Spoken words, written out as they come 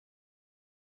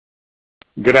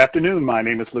Good afternoon. My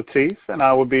name is Latif, and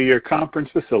I will be your conference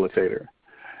facilitator.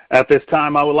 At this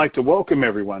time, I would like to welcome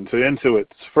everyone to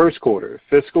Intuit's first quarter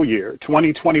fiscal year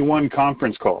 2021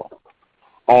 conference call.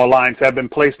 All lines have been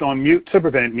placed on mute to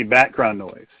prevent any background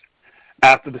noise.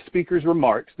 After the speaker's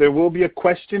remarks, there will be a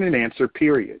question and answer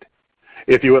period.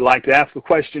 If you would like to ask a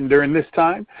question during this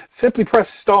time, simply press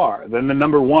star, then the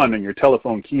number 1 on your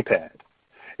telephone keypad.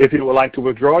 If you would like to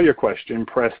withdraw your question,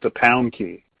 press the pound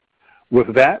key.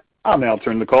 With that, I'll now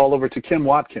turn the call over to Kim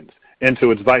Watkins,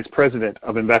 Intuit's Vice President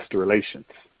of Investor Relations.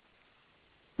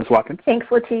 Ms. Watkins? Thanks,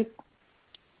 Latif.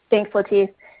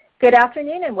 Good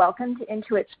afternoon and welcome to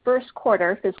Intuit's first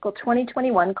quarter fiscal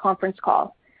 2021 conference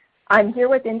call. I'm here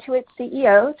with Intuit's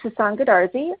CEO, Sasan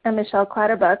Goodarzi, and Michelle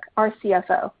Clatterbuck, our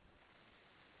CFO.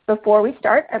 Before we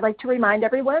start, I'd like to remind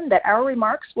everyone that our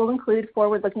remarks will include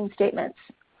forward-looking statements.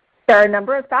 There are a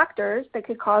number of factors that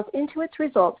could cause Intuit's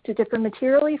results to differ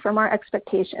materially from our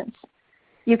expectations.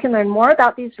 You can learn more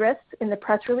about these risks in the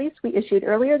press release we issued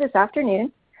earlier this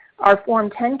afternoon, our Form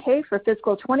 10-K for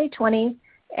fiscal 2020,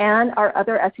 and our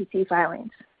other SEC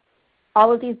filings.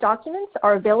 All of these documents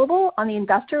are available on the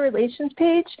Investor Relations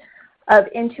page of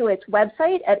Intuit's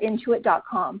website at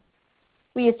intuit.com.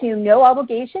 We assume no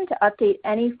obligation to update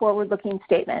any forward-looking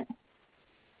statement.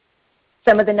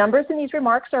 Some of the numbers in these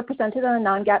remarks are presented on a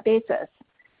non-GAAP basis.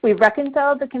 We've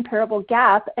reconciled the comparable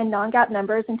GAAP and non-GAAP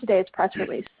numbers in today's press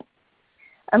release.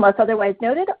 Unless otherwise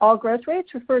noted, all growth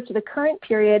rates refer to the current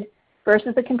period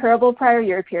versus the comparable prior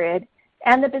year period,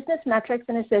 and the business metrics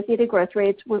and associated growth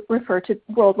rates refer to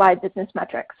worldwide business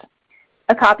metrics.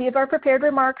 A copy of our prepared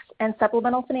remarks and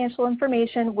supplemental financial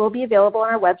information will be available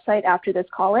on our website after this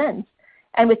call ends.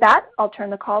 And with that, I'll turn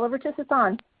the call over to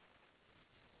Sasan.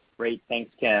 Great,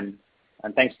 thanks, Kim.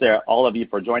 And thanks to all of you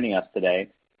for joining us today.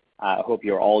 I hope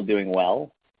you're all doing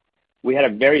well. We had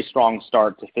a very strong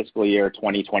start to fiscal year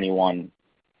 2021.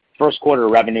 First quarter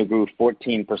revenue grew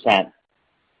 14%.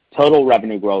 Total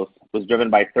revenue growth was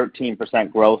driven by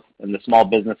 13% growth in the small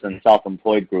business and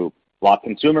self-employed group, while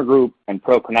consumer group and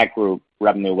Pro Connect group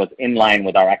revenue was in line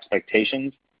with our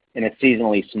expectations in a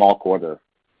seasonally small quarter.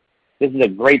 This is a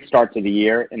great start to the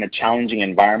year in a challenging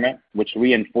environment, which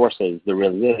reinforces the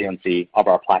resiliency of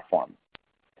our platform.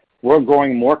 We're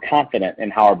growing more confident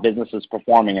in how our business is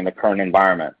performing in the current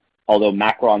environment, although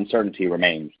macro uncertainty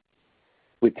remains.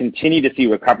 We continue to see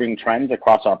recovering trends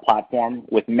across our platform,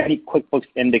 with many QuickBooks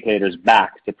indicators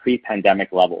back to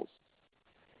pre-pandemic levels.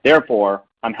 Therefore,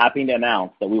 I'm happy to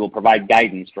announce that we will provide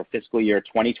guidance for fiscal year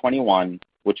 2021,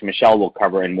 which Michelle will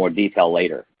cover in more detail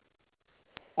later.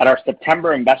 At our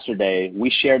September Investor Day,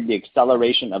 we shared the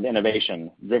acceleration of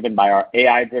innovation driven by our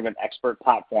AI-driven expert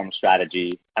platform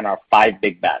strategy and our 5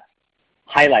 big bets,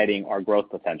 highlighting our growth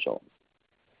potential.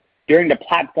 During the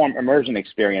platform immersion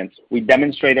experience, we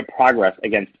demonstrated progress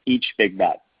against each big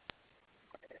bet.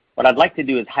 What I'd like to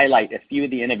do is highlight a few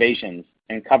of the innovations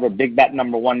and cover big bet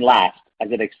number 1 last, as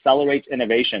it accelerates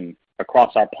innovation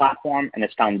across our platform and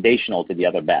is foundational to the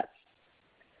other bets.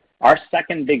 Our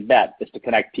second big bet is to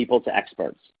connect people to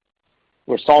experts.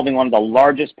 We're solving one of the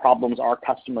largest problems our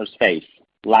customers face,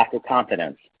 lack of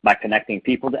confidence, by connecting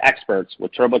people to experts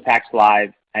with TurboTax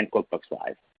Live and QuickBooks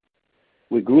Live.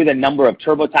 We grew the number of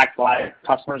TurboTax Live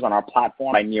customers on our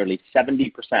platform by nearly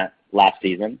 70% last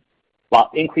season, while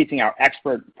increasing our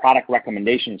expert product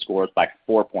recommendation scores by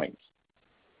 4 points.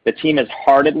 The team is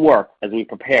hard at work as we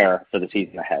prepare for the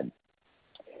season ahead.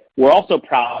 We're also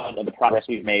proud of the progress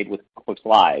we've made with QuickBooks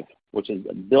Live, which is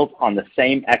built on the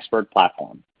same expert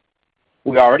platform.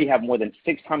 We already have more than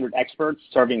 600 experts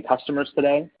serving customers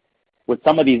today, with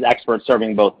some of these experts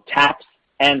serving both tax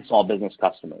and small business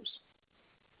customers.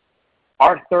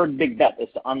 Our third big bet is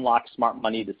to unlock smart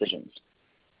money decisions.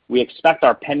 We expect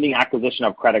our pending acquisition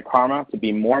of Credit Karma to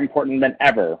be more important than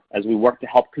ever as we work to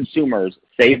help consumers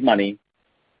save money,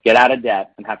 get out of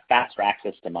debt, and have faster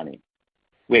access to money.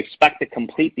 We expect to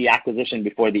complete the acquisition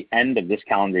before the end of this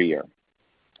calendar year.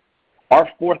 Our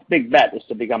fourth big bet is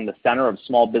to become the center of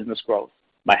small business growth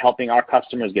by helping our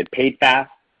customers get paid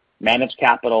fast, manage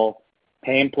capital,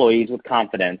 pay employees with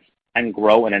confidence, and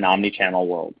grow in an omni-channel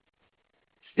world.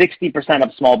 60%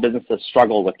 of small businesses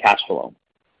struggle with cash flow.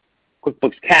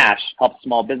 QuickBooks Cash helps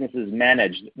small businesses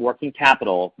manage working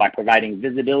capital by providing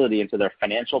visibility into their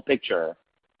financial picture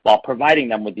while providing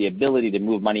them with the ability to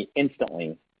move money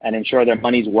instantly and ensure their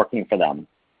money's working for them,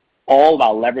 all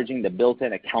while leveraging the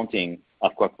built-in accounting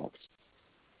of QuickBooks.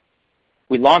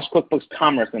 We launched QuickBooks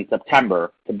Commerce in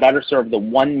September to better serve the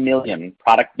 1 million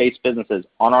product-based businesses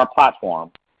on our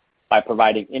platform by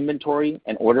providing inventory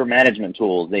and order management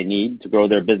tools they need to grow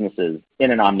their businesses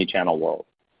in an omni-channel world.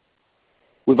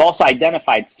 We've also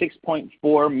identified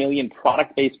 6.4 million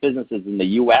product-based businesses in the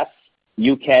US,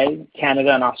 UK,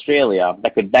 Canada, and Australia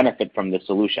that could benefit from this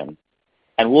solution,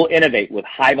 and we'll innovate with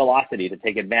high velocity to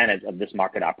take advantage of this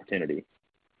market opportunity.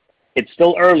 It's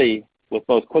still early with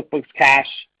both QuickBooks Cash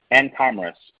and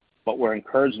Commerce, but we're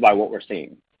encouraged by what we're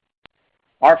seeing.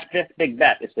 Our fifth big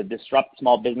bet is to disrupt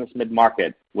small business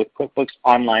mid-market with QuickBooks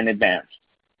Online Advanced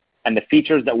and the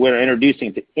features that we're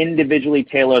introducing to individually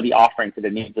tailor the offering to the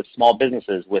needs of small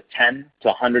businesses with 10 to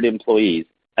 100 employees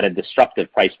at a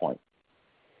disruptive price point.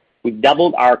 We've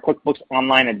doubled our QuickBooks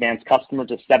Online Advanced customers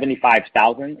to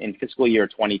 75,000 in fiscal year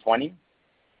 2020,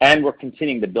 and we're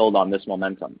continuing to build on this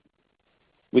momentum.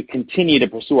 We continue to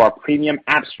pursue our premium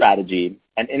app strategy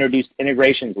and introduced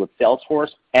integrations with Salesforce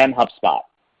and HubSpot.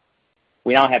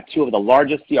 We now have two of the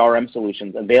largest CRM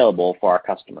solutions available for our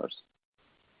customers.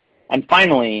 And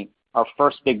finally, our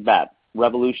first big bet,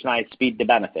 revolutionize speed to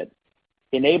benefit,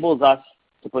 enables us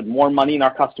to put more money in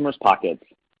our customers' pockets,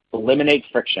 eliminate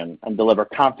friction, and deliver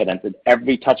confidence at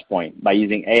every touch point by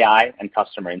using AI and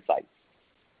customer insights.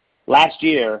 Last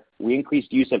year, we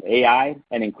increased use of AI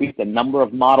and increased the number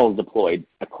of models deployed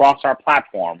across our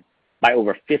platform by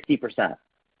over 50%,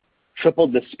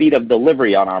 tripled the speed of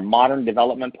delivery on our modern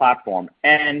development platform,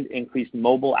 and increased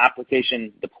mobile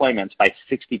application deployments by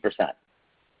 60%.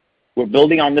 We're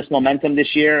building on this momentum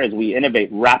this year as we innovate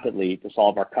rapidly to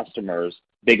solve our customers'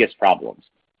 biggest problems.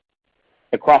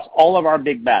 Across all of our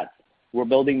big bets, we're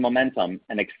building momentum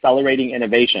and accelerating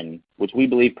innovation, which we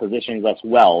believe positions us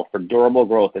well for durable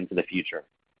growth into the future.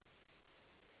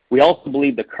 We also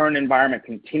believe the current environment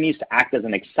continues to act as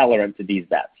an accelerant to these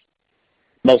bets.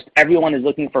 Most everyone is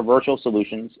looking for virtual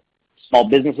solutions. Small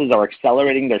businesses are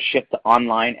accelerating their shift to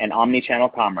online and omni-channel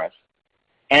commerce,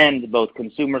 and both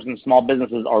consumers and small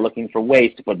businesses are looking for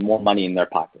ways to put more money in their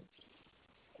pockets.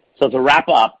 So to wrap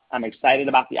up, I'm excited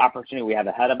about the opportunity we have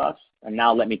ahead of us, and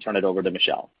now let me turn it over to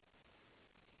Michelle.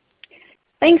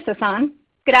 Thanks, Sasan.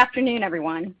 Good afternoon,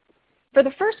 everyone. For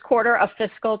the first quarter of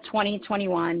fiscal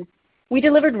 2021, we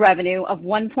delivered revenue of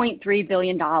 $1.3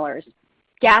 billion,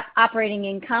 GAAP operating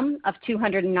income of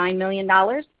 $209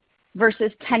 million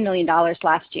versus $10 million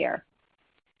last year,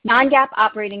 non-GAAP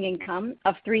operating income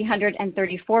of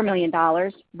 $334 million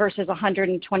versus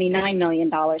 $129 million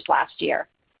last year,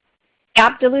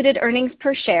 GAAP diluted earnings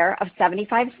per share of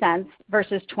 75 cents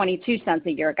versus 22 cents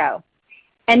a year ago,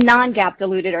 and non-GAAP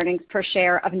diluted earnings per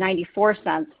share of 94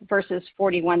 cents versus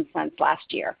 41 cents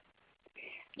last year.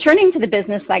 Turning to the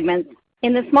business segments,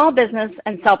 in the small business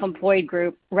and self-employed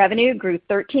group, revenue grew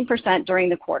 13% during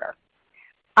the quarter.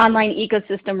 Online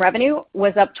ecosystem revenue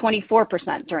was up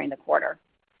 24% during the quarter.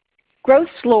 Growth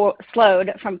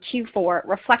slowed from Q4,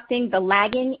 reflecting the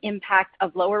lagging impact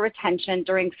of lower retention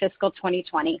during fiscal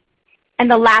 2020 and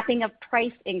the lapping of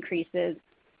price increases,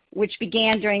 which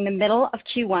began during the middle of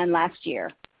Q1 last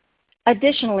year.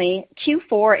 Additionally,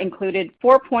 Q4 included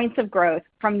 4 points of growth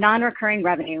from non-recurring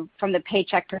revenue from the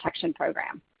Paycheck Protection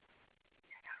Program.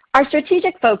 Our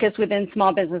strategic focus within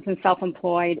small business and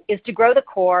self-employed is to grow the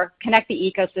core, connect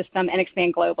the ecosystem, and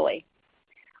expand globally.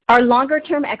 Our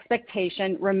longer-term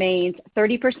expectation remains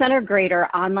 30% or greater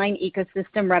online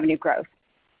ecosystem revenue growth,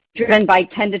 driven by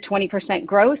 10 to 20%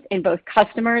 growth in both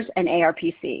customers and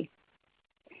ARPC.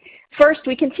 First,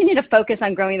 we continue to focus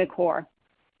on growing the core.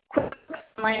 QuickBooks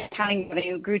Online accounting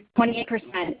revenue grew 28%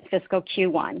 in fiscal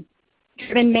Q1,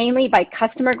 driven mainly by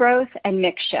customer growth and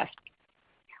mix shift.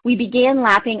 We began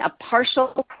lapping a partial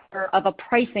quarter of a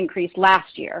price increase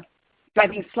last year,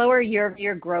 driving slower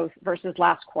year-over-year growth versus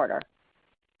last quarter.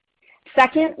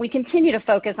 Second, we continue to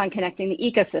focus on connecting the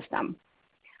ecosystem.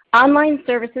 Online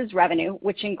services revenue,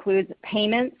 which includes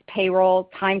payments, payroll,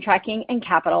 time tracking, and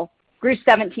capital, grew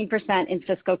 17% in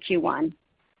fiscal Q1.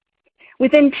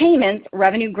 Within payments,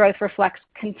 revenue growth reflects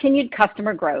continued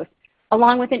customer growth,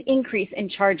 along with an increase in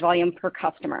charge volume per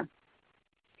customer.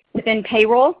 Within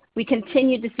payroll, we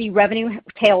continued to see revenue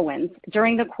tailwinds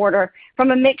during the quarter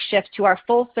from a mix shift to our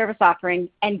full service offering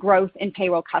and growth in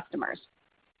payroll customers.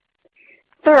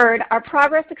 Third, our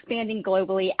progress expanding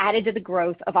globally added to the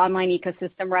growth of online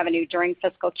ecosystem revenue during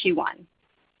fiscal Q1.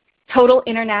 Total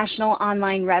international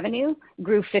online revenue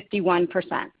grew 51%.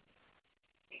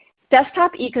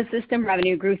 Desktop ecosystem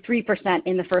revenue grew 3%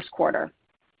 in the first quarter,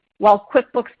 while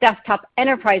QuickBooks Desktop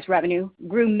Enterprise revenue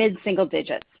grew mid-single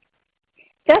digits.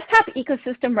 Desktop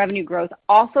ecosystem revenue growth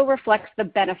also reflects the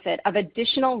benefit of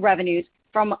additional revenues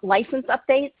from license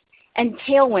updates and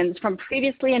tailwinds from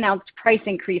previously announced price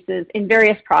increases in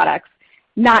various products,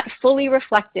 not fully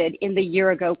reflected in the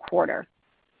year-ago quarter.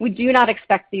 We do not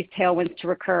expect these tailwinds to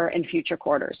recur in future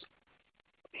quarters.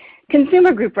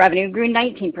 Consumer group revenue grew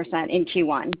 19% in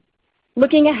Q1.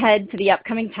 Looking ahead to the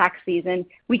upcoming tax season,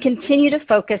 we continue to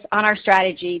focus on our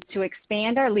strategy to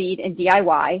expand our lead in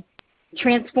DIY,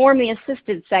 transform the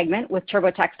assisted segment with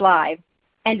TurboTax Live,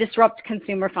 and disrupt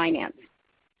consumer finance.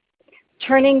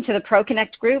 Turning to the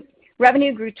ProConnect group,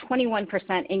 revenue grew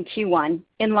 21% in Q1,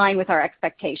 in line with our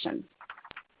expectations.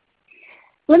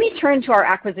 Let me turn to our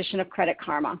acquisition of Credit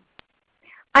Karma.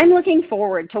 I'm looking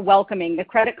forward to welcoming the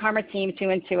Credit Karma team to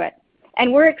Intuit,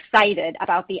 and we're excited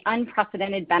about the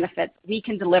unprecedented benefits we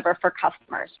can deliver for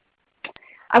customers.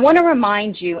 I want to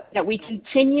remind you that we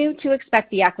continue to expect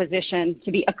the acquisition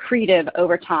to be accretive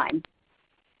over time.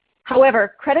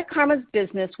 However, Credit Karma's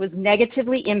business was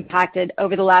negatively impacted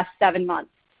over the last 7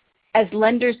 months as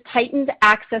lenders tightened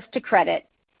access to credit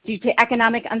due to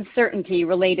economic uncertainty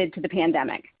related to the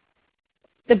pandemic.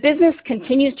 The business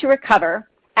continues to recover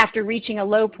after reaching a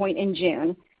low point in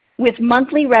June, with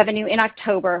monthly revenue in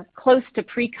October close to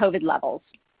pre-COVID levels.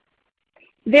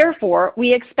 Therefore,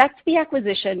 we expect the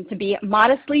acquisition to be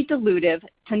modestly dilutive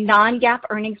to non-GAAP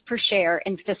earnings per share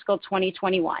in fiscal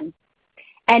 2021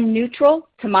 and neutral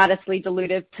to modestly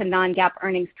dilutive to non-GAAP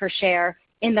earnings per share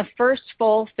in the first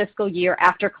full fiscal year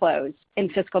after close in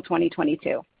fiscal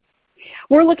 2022.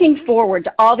 We're looking forward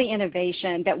to all the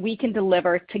innovation that we can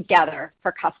deliver together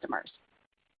for customers.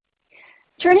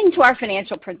 Turning to our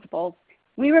financial principles,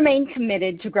 we remain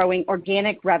committed to growing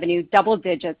organic revenue double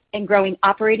digits and growing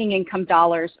operating income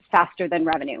dollars faster than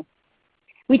revenue.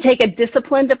 We take a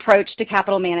disciplined approach to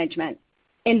capital management,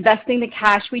 investing the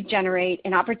cash we generate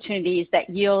in opportunities that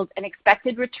yield an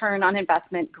expected return on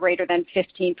investment greater than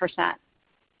 15%.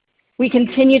 We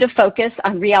continue to focus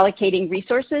on reallocating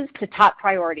resources to top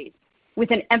priorities,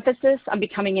 with an emphasis on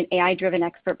becoming an AI-driven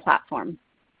expert platform.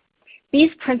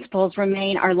 These principles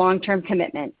remain our long-term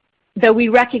commitment, though we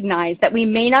recognize that we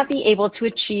may not be able to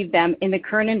achieve them in the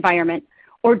current environment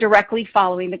or directly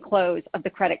following the close of the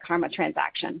Credit Karma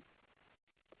transaction.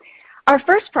 Our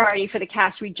first priority for the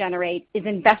cash we generate is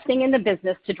investing in the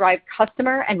business to drive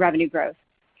customer and revenue growth.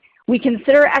 We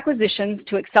consider acquisitions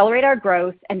to accelerate our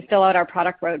growth and fill out our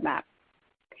product roadmap.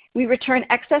 We return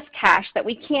excess cash that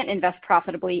we can't invest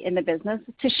profitably in the business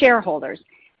to shareholders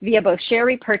via both share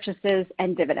repurchases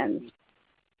and dividends.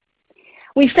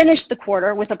 We finished the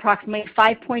quarter with approximately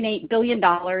 $5.8 billion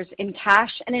in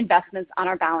cash and investments on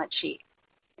our balance sheet.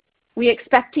 We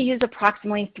expect to use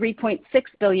approximately $3.6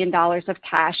 billion of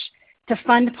cash to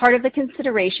fund part of the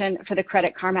consideration for the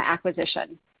Credit Karma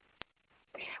acquisition.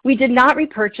 We did not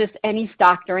repurchase any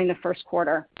stock during the first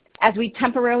quarter, as we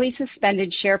temporarily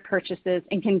suspended share purchases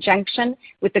in conjunction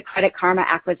with the Credit Karma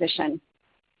acquisition.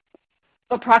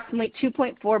 Approximately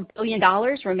 $2.4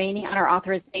 billion remaining on our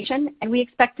authorization, and we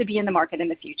expect to be in the market in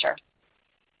the future.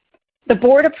 The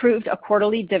board approved a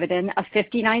quarterly dividend of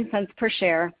 59 cents per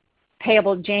share,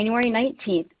 payable January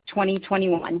 19,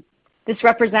 2021. This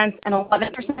represents an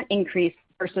 11% increase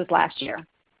versus last year.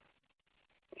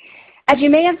 As you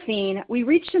may have seen, we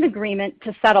reached an agreement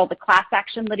to settle the class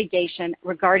action litigation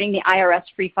regarding the IRS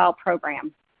Free File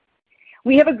program.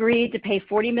 We have agreed to pay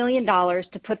 $40 million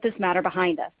to put this matter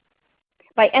behind us.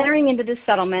 By entering into this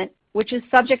settlement, which is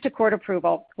subject to court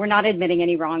approval, we're not admitting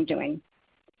any wrongdoing.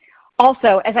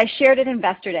 Also, as I shared at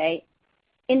Investor Day,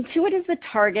 Intuit is the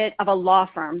target of a law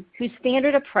firm whose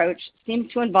standard approach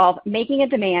seems to involve making a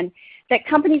demand that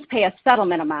companies pay a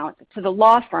settlement amount to the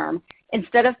law firm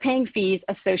instead of paying fees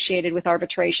associated with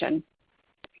arbitration.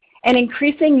 An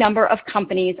increasing number of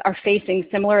companies are facing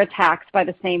similar attacks by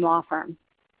the same law firm.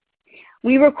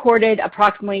 We recorded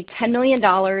approximately $10 million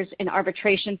in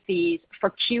arbitration fees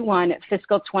for Q1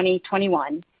 fiscal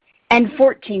 2021 and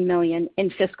 $14 million in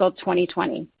fiscal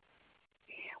 2020.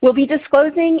 We'll be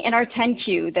disclosing in our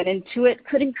 10-Q that Intuit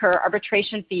could incur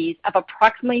arbitration fees of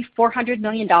approximately $400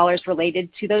 million related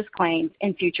to those claims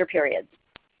in future periods.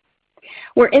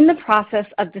 We're in the process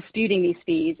of disputing these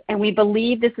fees, and we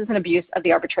believe this is an abuse of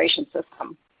the arbitration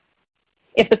system.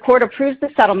 If the court approves the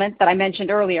settlement that I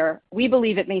mentioned earlier, we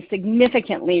believe it may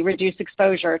significantly reduce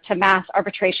exposure to mass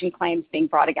arbitration claims being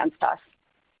brought against us.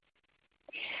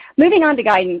 Moving on to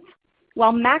guidance,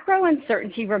 while macro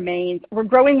uncertainty remains, we're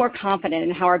growing more confident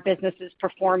in how our business is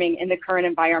performing in the current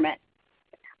environment.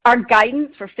 Our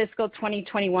guidance for fiscal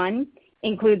 2021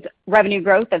 includes revenue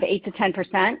growth of 8 to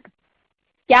 10%,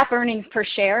 GAAP earnings per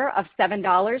share of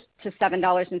 $7 to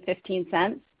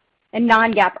 $7.15, and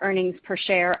non-GAAP earnings per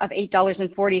share of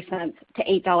 $8.40 to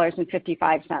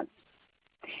 $8.55.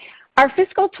 Our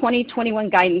fiscal 2021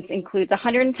 guidance includes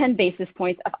 110 basis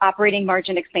points of operating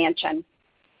margin expansion,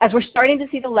 as we're starting to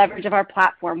see the leverage of our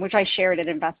platform, which I shared at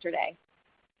Investor Day.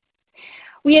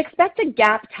 We expect a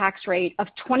GAAP tax rate of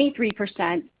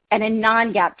 23% and a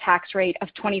non-GAAP tax rate of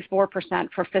 24%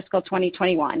 for fiscal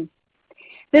 2021,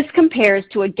 This compares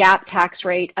to a GAAP tax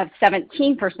rate of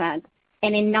 17%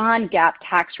 and a non-GAAP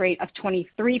tax rate of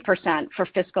 23% for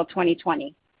fiscal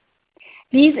 2020.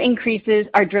 These increases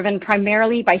are driven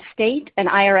primarily by state and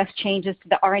IRS changes to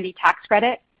the R&D tax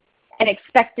credit and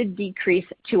expected decrease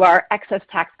to our excess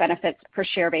tax benefits for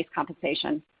share-based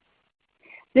compensation.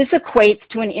 This equates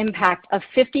to an impact of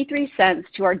 53 cents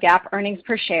to our GAAP earnings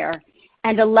per share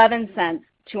and 11 cents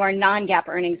to our non-GAAP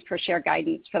earnings per share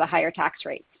guidance for the higher tax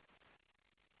rates.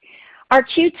 Our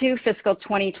Q2 fiscal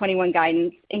 2021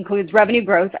 guidance includes revenue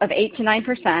growth of 8 to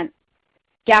 9%,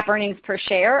 GAAP earnings per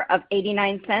share of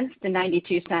 89 cents to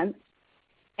 92 cents,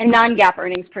 and non-GAAP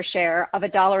earnings per share of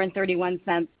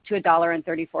 $1.31 to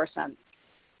 $1.34.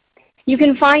 You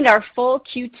can find our full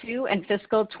Q2 and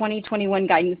fiscal 2021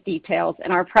 guidance details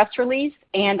in our press release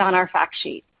and on our fact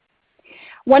sheet.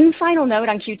 One final note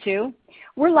on Q2,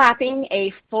 we're lapping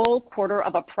a full quarter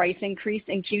of a price increase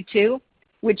in Q2,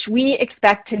 which we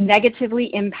expect to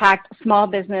negatively impact small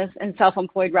business and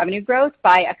self-employed revenue growth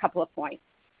by a couple of points.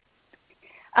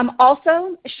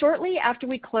 Also, shortly after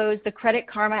we close the Credit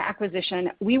Karma acquisition,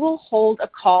 we will hold a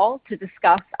call to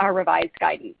discuss our revised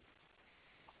guidance.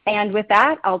 And with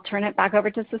that, I'll turn it back over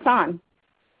to Sasan.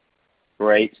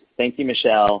 Great. Thank you,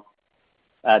 Michelle.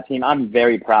 Team, I'm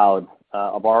very proud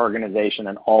of our organization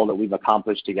and all that we've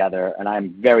accomplished together, and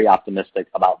I'm very optimistic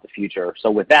about the future.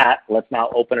 So with that, let's now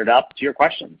open it up to your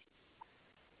questions.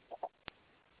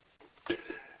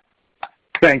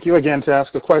 Thank you. Again, to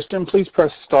ask a question, please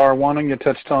press star one on your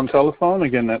touch-tone telephone.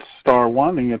 Again, that's star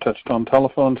one on your touch-tone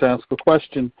telephone to ask a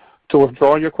question. To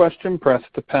withdraw your question, press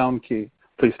the pound key.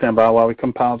 Please stand by while we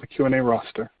compile the Q&A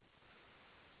roster.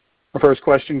 Our first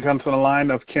question comes from the line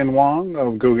of Ken Wong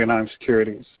of Guggenheim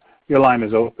Securities. Your line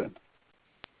is open.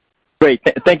 Great.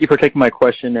 Thank you for taking my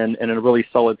question and a really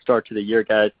solid start to the year,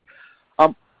 guys.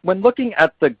 When looking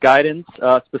at the guidance,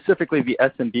 specifically the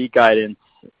SMB guidance,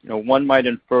 one might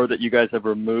infer that you guys have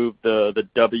removed the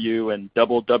W and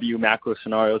double W macro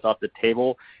scenarios off the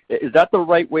table. Is that the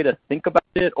right way to think about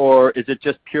it, or is it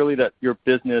just purely that your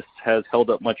business has held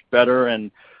up much better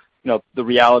and the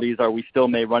realities are we still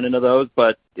may run into those,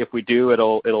 but if we do,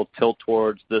 it'll tilt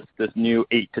towards this new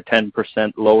 8 to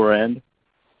 10% lower end?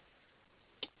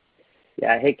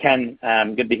 Yeah. Hey, Ken.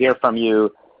 Good to hear from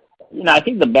you. I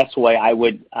think the best way I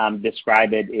would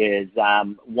describe it is,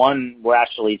 one, we're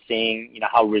actually seeing,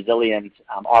 how resilient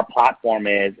our platform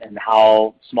is and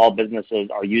how small businesses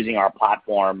are using our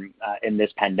platform in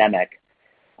this pandemic.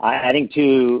 I think,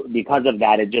 two, because of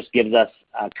that, it just gives us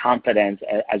confidence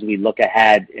as we look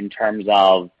ahead in terms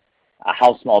of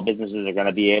how small businesses are going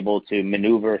to be able to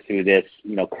maneuver through this,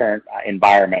 current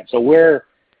environment. So we're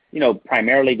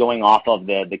primarily going off of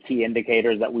the key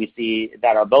indicators that we see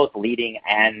that are both leading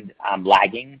and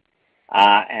lagging.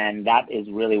 And that is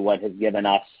really what has given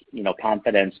us,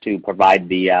 confidence to provide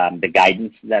the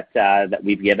guidance that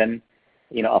we've given.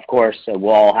 Of course,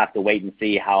 we'll all have to wait and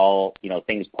see how,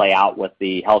 things play out with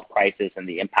the health crisis and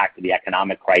the impact of the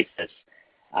economic crisis.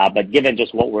 But given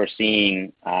just what we're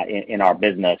seeing in our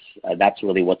business, that's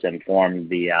really what's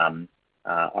informed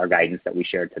our guidance that we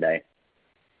shared today.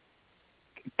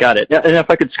 Got it. Yeah, and if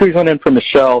I could squeeze one in for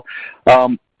Michelle,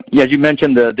 you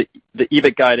mentioned the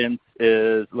EBIT guidance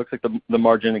looks like the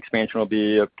margin expansion will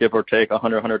be give or take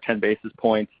 110 basis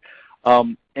points.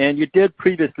 And you did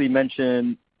previously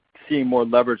mention seeing more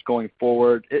leverage going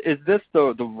forward. Is this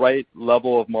the right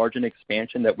level of margin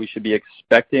expansion that we should be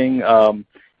expecting,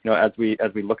 as we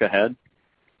look ahead?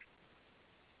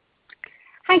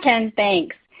 Hi, Ken.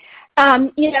 Thanks.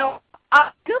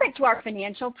 Go back to our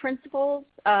financial principles.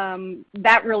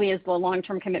 That really is the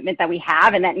long-term commitment that we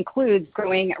have, and that includes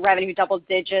growing revenue double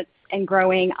digits and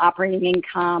growing operating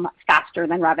income faster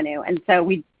than revenue. And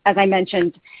so as I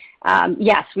mentioned,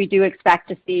 yes, we do expect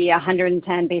to see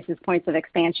 110 basis points of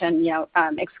expansion,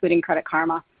 excluding Credit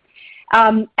Karma.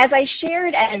 As I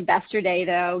shared at Investor Day,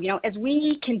 though, as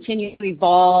we continue to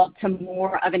evolve to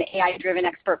more of an AI-driven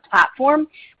expert platform,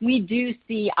 we do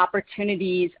see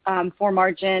opportunities for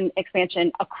margin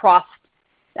expansion across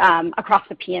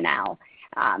the P&L.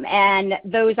 And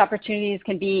those opportunities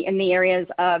can be in the areas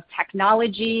of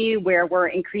technology, where we're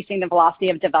increasing the velocity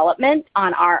of development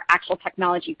on our actual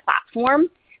technology platform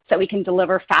so we can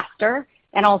deliver faster,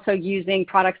 and also using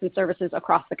products and services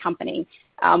across the company.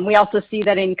 We also see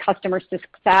that in customer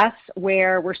success,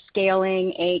 where we're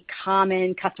scaling a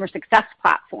common customer success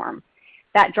platform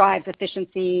that drives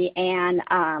efficiency and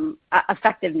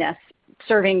effectiveness,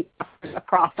 serving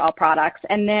across all products.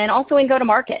 And then also in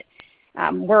go-to-market,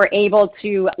 we're able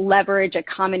to leverage a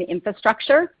common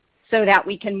infrastructure so that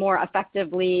we can more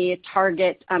effectively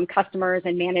target customers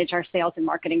and manage our sales and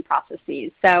marketing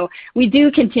processes. So we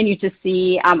do continue to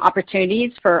see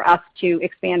opportunities for us to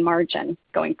expand margin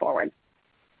going forward.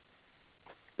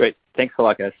 Great. Thanks a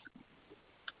lot, guys.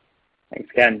 Thanks,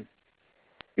 Ken.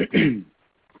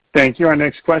 Thank you. Our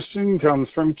next question comes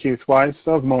from Keith Weiss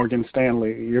of Morgan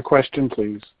Stanley. Your question,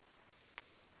 please.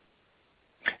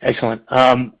 Excellent.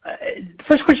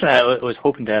 First question I was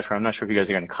hoping to ask, or I'm not sure if you guys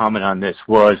are going to comment on this,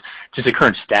 was just a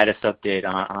current status update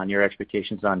on your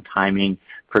expectations on timing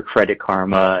for Credit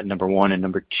Karma, number one, and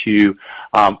number two,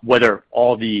 whether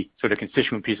all the sort of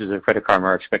constituent pieces of Credit Karma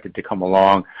are expected to come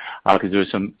along, because there was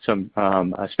some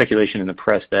speculation in the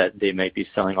press that they might be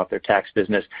selling off their tax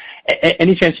business.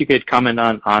 Any chance you could comment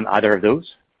on either of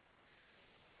those?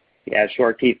 Yeah,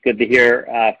 sure, Keith. Good to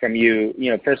hear from you.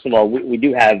 First of all, we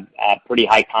do have pretty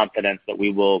high confidence that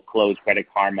we will close Credit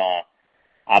Karma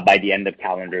by the end of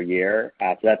calendar year.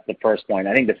 So that's the first point.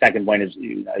 I think the second point is,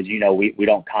 as you know, we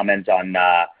don't comment on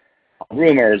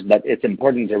rumors, but it's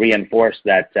important to reinforce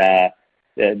that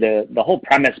the whole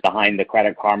premise behind the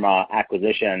Credit Karma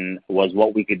acquisition was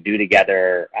what we could do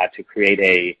together to create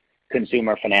a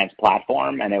consumer finance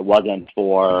platform, and it wasn't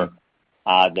for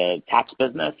the tax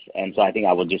business, and so I think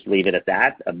I will just leave it at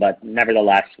that. But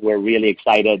nevertheless, we're really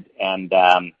excited and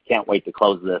can't wait to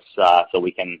close this so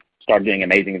we can start doing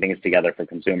amazing things together for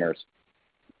consumers.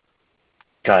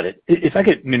 Got it. If I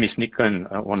could maybe sneak in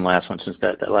one last one, since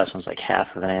that last one's like half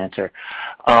of an answer.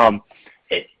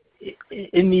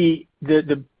 In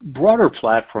the broader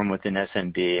platform within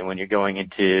SMB, and when you're going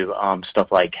into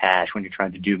stuff like cash, when you're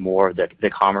trying to do more of the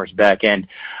commerce back end,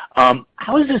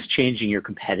 how is this changing your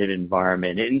competitive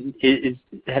environment? And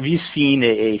have you seen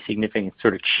a significant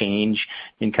sort of change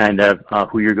in kind of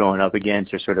who you're going up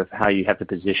against, or sort of how you have to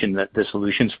position the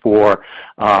solutions for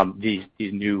these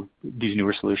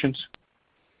newer solutions?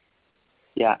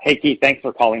 Yeah. Hey, Keith, thanks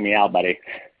for calling me out, buddy.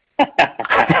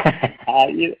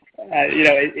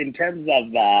 In terms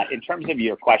of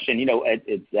your question,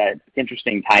 it's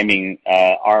interesting timing.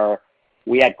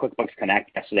 We had QuickBooks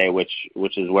Connect yesterday,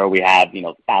 which is where we have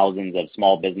thousands of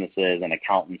small businesses and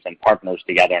accountants and partners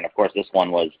together, and of course this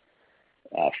one was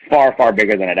far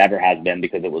bigger than it ever has been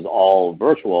because it was all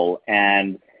virtual,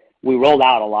 and we rolled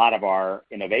out a lot of our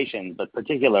innovations, but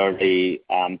particularly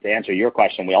to answer your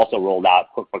question, we also rolled out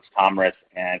QuickBooks Commerce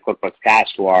and QuickBooks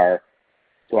Cash to our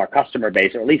customer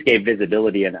base, or at least gave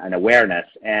visibility and awareness.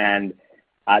 And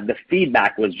the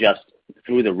feedback was just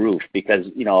through the roof because,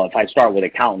 if I start with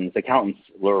accountants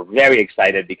were very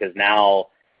excited because now,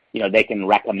 they can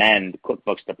recommend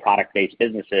QuickBooks to product-based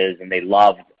businesses, and they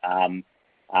love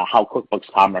how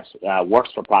QuickBooks Commerce works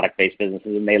for product-based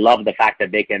businesses, and they love the fact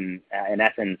that they can, in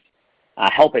essence,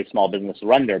 help a small business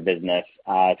run their business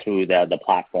through the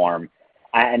platform.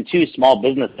 And two small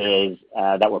businesses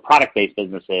that were product-based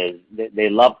businesses, they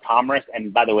love commerce.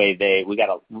 And by the way, we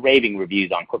got raving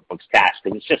reviews on QuickBooks Cash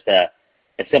because it's just a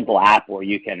simple app where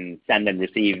you can send and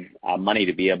receive money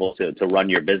to be able to run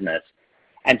your business.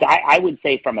 And so I would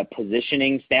say from a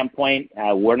positioning standpoint,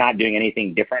 we're not doing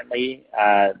anything differently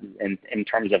in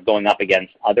terms of going up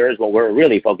against others. What we're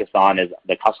really focused on is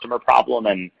the customer problem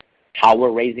and how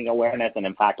we're raising awareness. And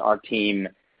in fact, our team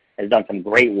has done some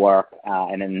great work,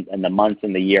 and in the months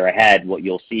and the year ahead, what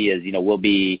you'll see is, we'll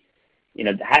be,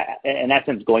 in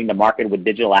essence, going to market with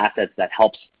digital assets that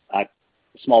helps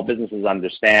small businesses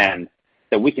understand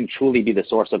that we can truly be the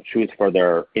source of truth for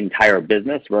their entire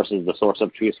business versus the source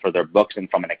of truth for their books and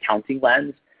from an accounting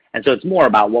lens. And so it's more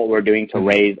about what we're doing to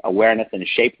raise awareness and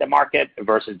shape the market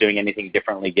versus doing anything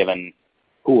differently given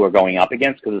who we're going up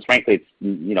against, because frankly, it's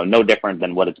no different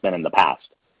than what it's been in the past.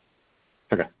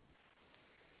 Okay.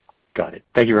 Got it.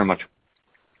 Thank you very much.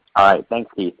 All right.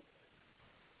 Thanks, Keith.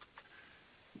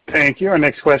 Thank you. Our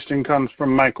next question comes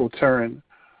from Michael Turin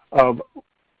of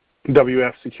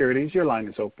WF Securities. Your line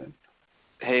is open.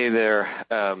 Hey there.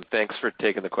 Thanks for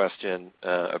taking the question.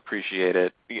 Appreciate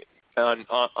it.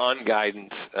 On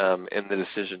guidance and the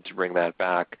decision to bring that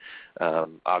back,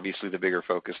 obviously the bigger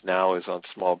focus now is on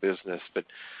small business, but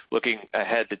looking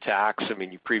ahead to tax,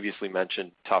 you previously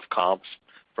mentioned tough comps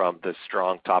from the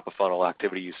strong top-of-funnel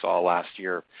activity you saw last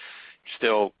year.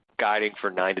 Still guiding for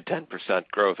 9 to 10%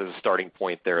 growth as a starting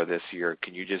point there this year.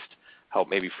 Can you just help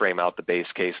maybe frame out the base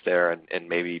case there and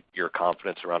maybe your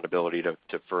confidence around ability to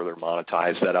further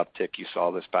monetize that uptick you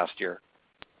saw this past year?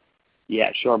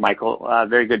 Yeah, sure, Michael.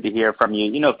 Very good to hear from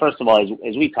you. First of all,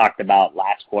 as we talked about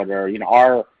last quarter,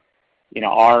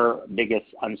 our biggest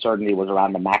uncertainty was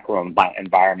around the macro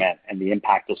environment and the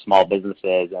impact of small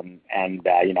businesses and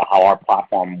how our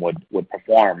platform would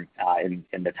perform in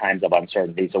the times of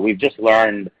uncertainty. So we've just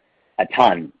learned a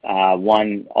ton.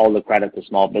 One, all the credit to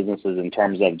small businesses in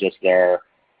terms of just their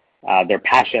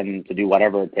passion to do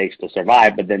whatever it takes to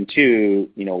survive, but then two,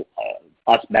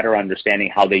 us better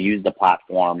understanding how they use the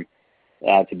platform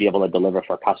to be able to deliver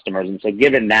for customers. And so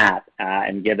given that,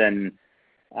 and given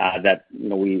that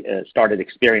we started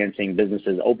experiencing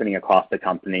businesses opening across the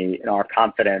company, our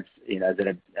confidence is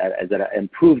at an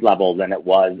improved level than it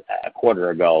was a quarter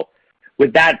ago.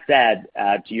 With that said,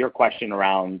 to your question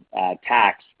around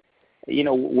tax,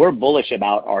 we're bullish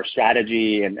about our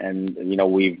strategy, and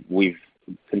we've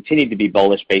continued to be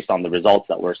bullish based on the results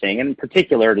that we're seeing, and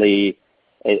particularly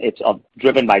it's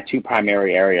driven by two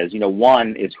primary areas.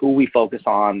 One is who we focus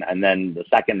on, and then the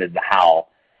second is the how.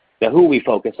 The who we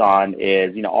focus on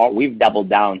is, we've doubled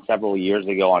down several years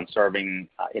ago on serving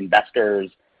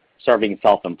investors, serving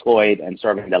self-employed, and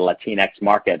serving the Latinx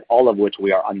market, all of which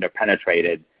we are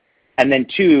underpenetrated. And then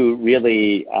two,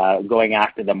 really going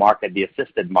after the market, the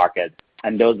assisted market,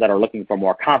 and those that are looking for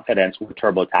more confidence with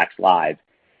TurboTax Live.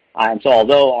 And so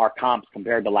although our comps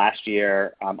compared to last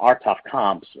year are tough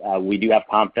comps, we do have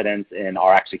confidence in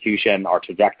our execution, our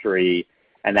trajectory,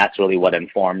 and that's really what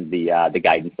informed the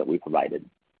guidance that we provided.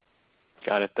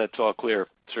 Got it. That's all clear.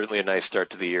 Certainly a nice start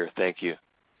to the year. Thank you.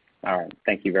 All right.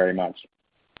 Thank you very much.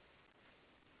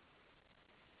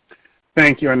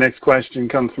 Thank you. Our next question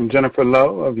comes from Jennifer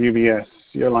Lowe of UBS.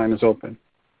 Your line is open.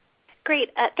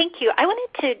 Great. Thank you. I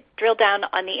wanted to drill down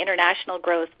on the international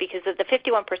growth because of the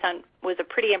 51% was a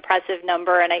pretty impressive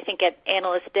number, and I think at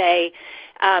Analyst Day,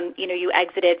 you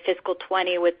exited fiscal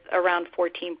 20 with around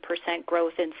 14%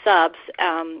 growth in subs,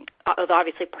 although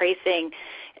obviously pricing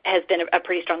has been a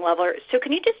pretty strong level. So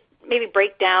can you just maybe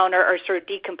break down or sort of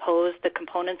decompose the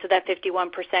components of that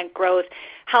 51% growth?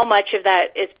 How much of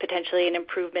that is potentially an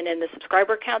improvement in the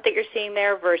subscriber count that you're seeing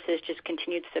there versus just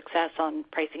continued success on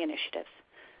pricing initiatives?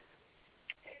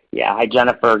 Yeah. Hi,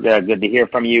 Jennifer. Good to hear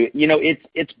from you.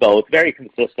 It's both. Very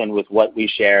consistent with what we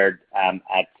shared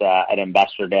at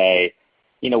Investor Day.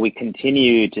 We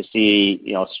continue to see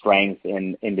strength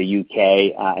in the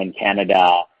UK and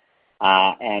Canada,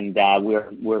 and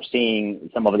we're seeing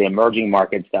some of the emerging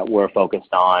markets that we're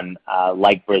focused on,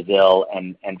 like Brazil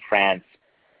and France,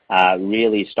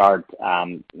 really start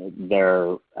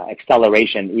their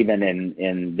acceleration even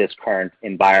in this current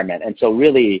environment. And so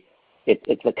really,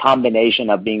 it's a combination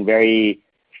of being very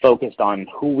focused on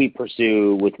who we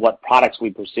pursue, with what products we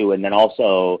pursue, and then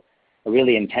also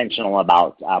really intentional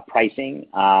about pricing,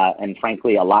 and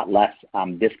frankly, a lot less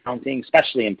discounting,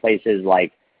 especially in places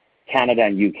like Canada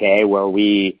and UK, where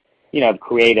we have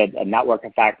created a network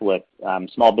effect with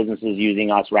small businesses using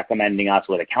us, recommending us,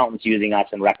 with accountants using us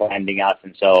and recommending us.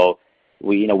 And so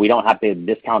we don't have to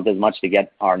discount as much to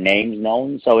get our names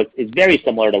known. So it's very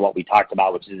similar to what we talked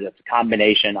about, which is it's a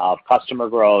combination of customer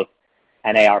growth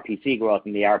and ARPC growth.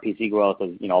 And the ARPC growth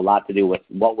is a lot to do with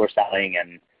what we're selling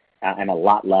and a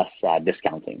lot less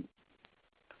discounting.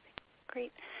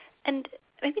 Great. And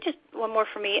maybe just one more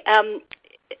for me.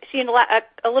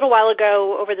 A little while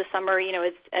ago over the summer,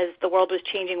 as the world was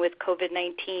changing with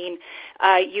COVID-19,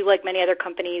 you, like many other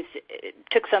companies,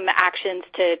 took some actions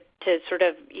to sort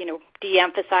of,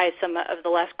 de-emphasize some of the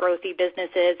less growthy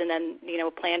businesses, and then,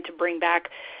 plan to bring back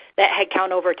that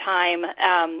headcount over time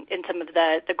in some of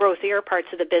the growthier parts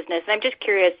of the business. And I'm just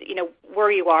curious,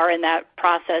 where you are in that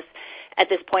process at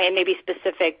this point, and maybe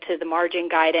specific to the margin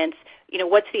guidance.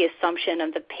 What's the assumption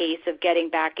of the pace of getting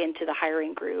back into the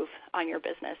hiring groove on your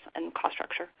business and cost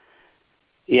structure?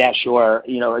 Yeah, sure.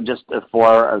 Just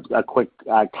for a quick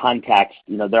context,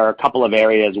 there are a couple of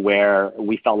areas where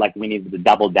we felt like we needed to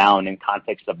double down in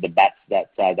context of the bets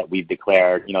that we've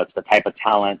declared. It's the type of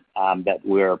talent that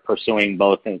we're pursuing,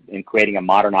 both in creating a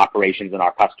modern operations and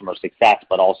our customer success,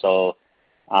 but also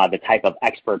the type of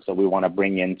experts that we want to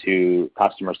bring into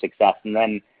customer success. And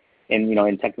then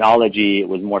in technology, it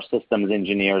was more systems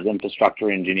engineers, infrastructure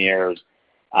engineers,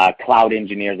 cloud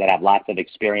engineers that have lots of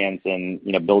experience in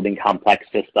building complex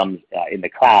systems in the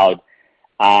cloud.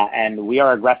 And we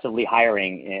are aggressively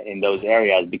hiring in those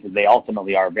areas because they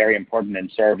ultimately are very important in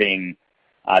serving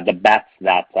the bets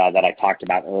that I talked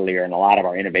about earlier, and a lot of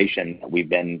our innovation that we've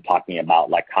been talking about,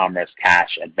 like commerce,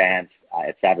 cash, advanced,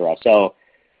 et cetera. So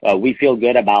we feel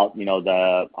good about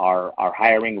our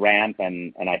hiring ramp,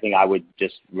 and I think I would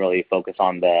just really focus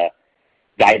on the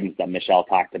guidance that Michelle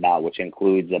talked about, which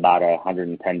includes about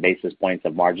 110 basis points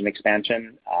of margin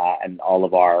expansion, and all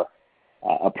of our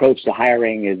approach to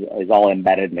hiring is all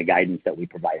embedded in the guidance that we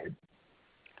provided.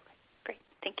 Great.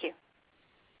 Thank you.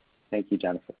 Thank you,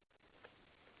 Jennifer.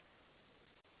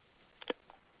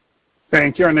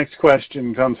 Thank you. Our next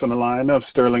question comes from the line of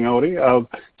Sterling Auty of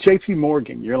JP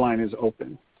Morgan. Your line is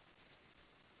open.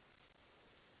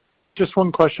 Just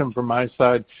one question from my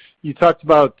side. You talked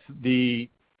about the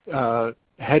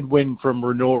headwind from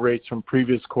renewal rates from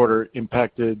previous quarter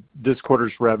impacted this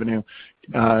quarter's revenue.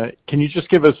 Can you just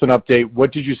give us an update?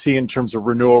 What did you see in terms of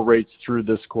renewal rates through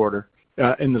this quarter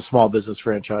in the small business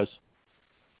franchise?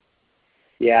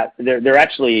 Yeah, they're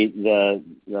actually the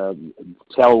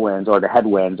tailwinds or the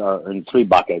headwinds are in three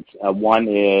buckets. One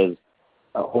is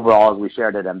overall, as we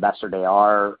shared at Investor Day,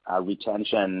 our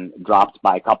retention dropped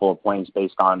by a couple of points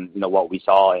based on what we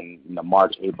saw in the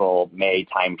March, April, May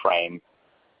timeframe.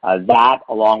 That,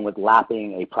 along with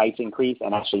lapping a price increase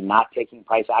and actually not taking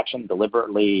price action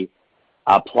deliberately,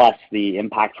 plus the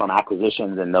impact from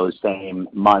acquisitions in those same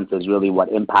months, is really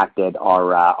what impacted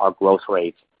our growth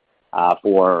rates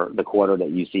for the quarter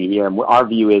that you see here. And our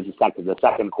view is the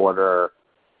second quarter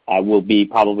will be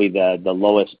probably the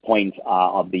lowest point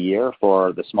of the year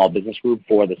for the small business group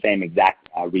for the same exact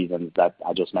reasons that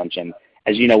I just mentioned.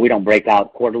 As you know, we don't break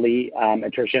out quarterly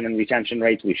attrition and retention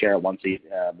rates. We share it once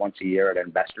a year at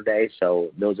Investor Day,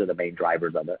 so those are the main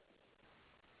drivers of it.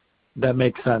 That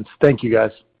makes sense. Thank you,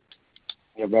 guys.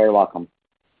 You're very welcome.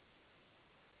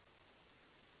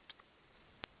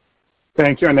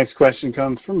 Thank you. Our next question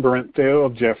comes from Brent Thill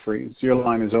of Jefferies. Your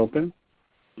line is open.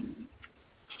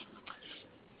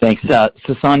 Thanks.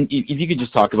 Sasan, if you could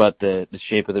just talk about the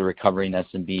shape of the recovery in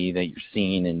SMB that you're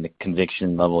seeing and the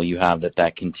conviction level you have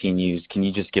that continues. Can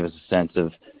you just give us a sense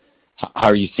of how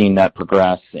are you seeing that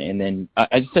progress? And then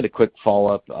I just had a quick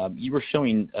follow-up. You were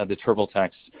showing the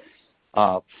TurboTax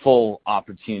full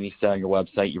opportunity set on your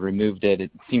website. You removed it.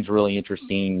 It seems really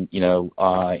interesting,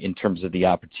 in terms of the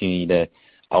opportunity to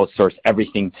outsource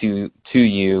everything to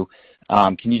you.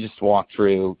 Can you just walk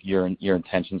through your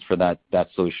intentions for that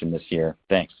solution this year?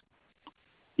 Thanks.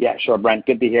 Yeah, sure, Brent.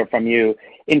 Good to hear from you.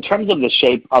 In terms of the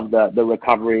shape of the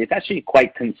recovery, it's actually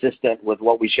quite consistent with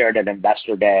what we shared at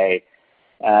Investor Day.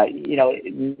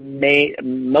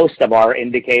 Most of our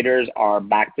indicators are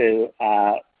back to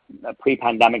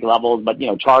pre-pandemic levels, but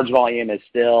charge volume is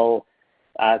still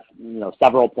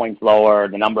several points lower.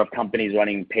 The number of companies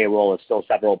running payroll is still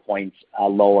several points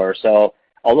lower. So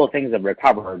although things have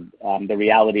recovered, the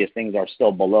reality is things are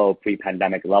still below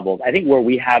pre-pandemic levels. I think where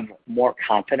we have more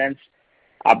confidence,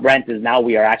 Brent, is now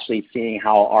we are actually seeing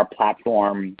how our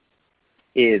platform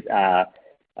is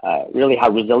really how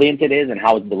resilient it is and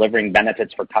how it's delivering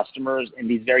benefits for customers in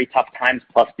these very tough times,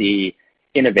 plus the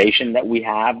innovation that we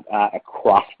have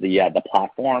across the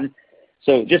platform.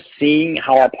 So just seeing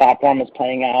how our platform is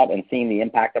playing out and seeing the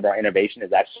impact of our innovation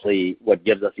is actually what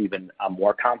gives us even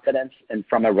more confidence. And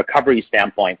from a recovery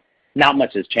standpoint, not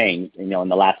much has changed, in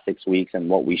the last 6 weeks and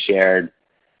what we shared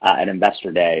at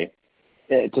Investor Day.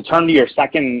 To turn to your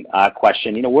second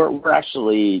question, we're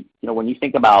actually, when you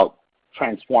think about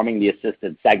transforming the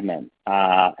assisted segment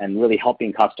and really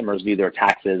helping customers do their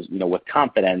taxes, with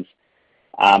confidence,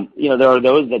 there are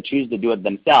those that choose to do it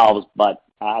themselves, but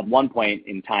at one point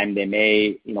in time, they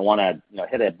may, want to,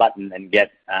 hit a button and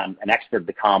get an expert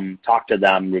to come talk to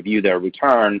them, review their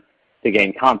return to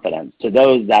gain confidence. To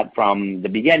those that from the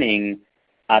beginning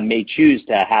may choose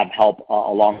to have help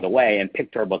along the way and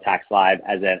pick TurboTax Live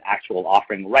as an actual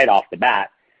offering right off the bat.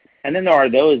 And then there are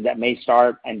those that may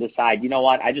start and decide,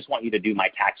 I just want you to do my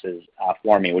taxes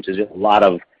for me, which is a lot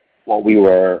of what we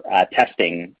were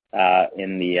testing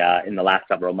in the last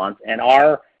several months. And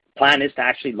our plan is to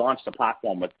actually launch the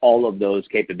platform with all of those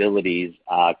capabilities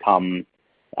come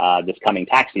this coming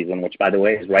tax season, which, by the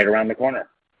way, is right around the corner.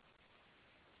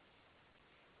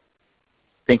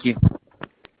 Thank you.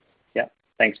 Yeah.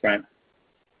 Thanks, Brent.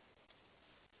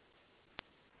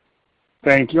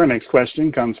 Thank you. Our next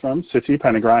question comes from Siti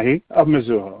Panigrahi of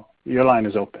Mizuho. Your line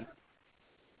is open.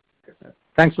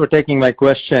 Thanks for taking my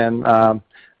question.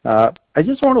 I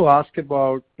just want to ask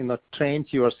about trends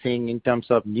you are seeing in terms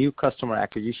of new customer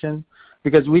acquisition,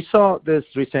 because we saw this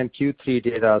recent Q3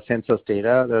 data, census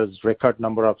data. There's record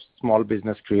number of small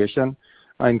business creation.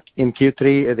 In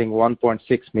Q3, I think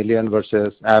 1.6 million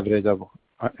versus average of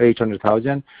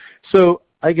 800,000. So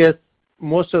I guess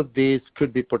most of these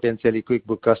could be potentially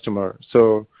QuickBooks customers.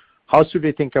 So how should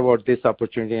we think about this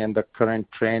opportunity and the current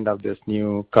trend of this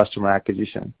new customer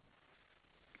acquisition?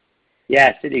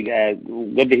 Yeah, Siti,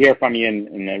 good to hear from you,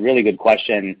 and a really good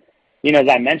question. As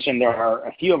I mentioned, there are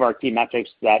a few of our key metrics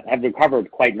that have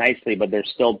recovered quite nicely, but they're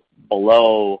still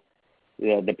below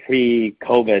the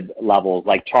pre-COVID levels,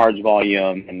 like charge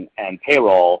volume and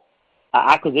payroll.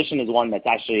 Acquisition is one that's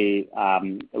actually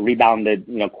rebounded,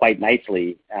 quite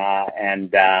nicely,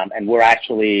 and we're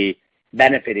actually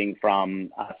benefiting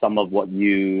from some of what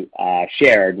you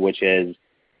shared, which is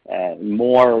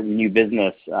more new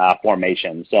business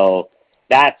formation. So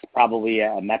that's probably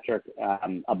a metric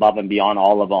above and beyond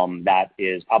all of them that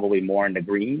is probably more in the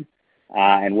green,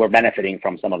 and we're benefiting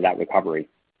from some of that recovery.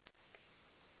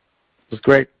 That's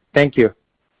great. Thank you.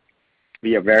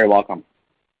 You're very welcome.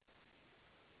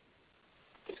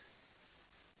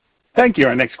 Thank you.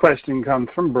 Our next question comes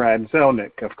from Brad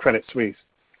Zelnick of Credit Suisse.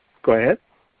 Go ahead.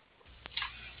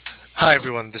 Hi,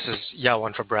 everyone. This is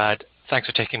Yawan for Brad. Thanks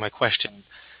for taking my question.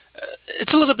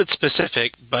 It's a little bit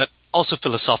specific, but also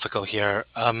philosophical here.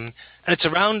 And it's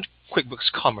around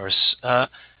QuickBooks Commerce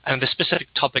and the specific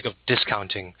topic of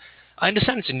discounting. I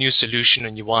understand it's a new solution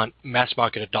and you want mass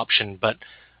market adoption, but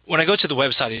when I go to the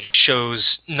website, it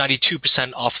shows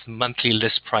 92% off the monthly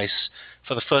list price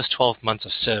for the first 12 months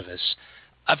of service.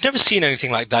 I've never seen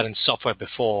anything like that in software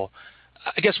before.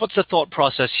 I guess what's the thought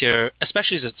process here,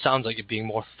 especially as it sounds like you're being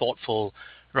more thoughtful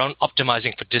around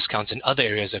optimizing for discounts in other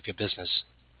areas of your business?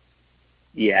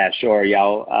 Yeah, sure,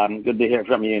 Yao. Good to hear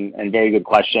from you, and very good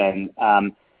question.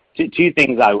 Two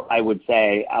things I would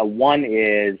say. One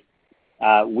is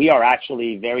we are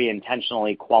actually very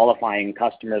intentionally qualifying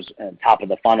customers at the top of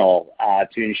the funnel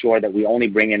to ensure that we only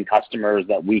bring in customers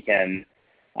that we can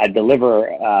deliver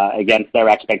against their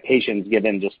expectations,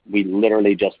 given we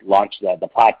literally just launched the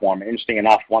platform. Interesting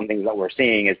enough, one thing that we're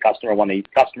seeing is customers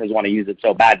want to use it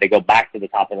so bad they go back to the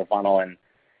top of the funnel and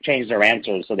change their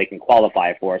answers so they can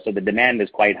qualify for it. So the demand is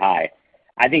quite high.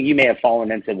 I think you may have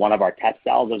fallen into one of our test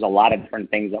cells. There's a lot of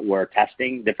different things that we're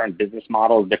testing, different business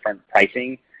models, different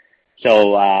pricing.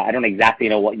 So I don't exactly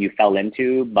know what you fell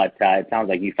into, but it sounds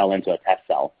like you fell into a test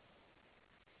cell.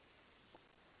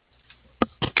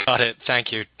 Got it.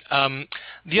 Thank you.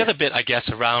 The other bit, I guess,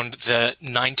 around the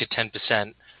 9 to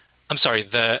 10%, I'm sorry,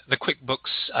 the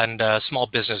QuickBooks and small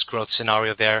business growth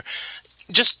scenario there,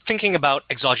 just thinking about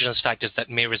exogenous factors that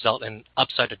may result in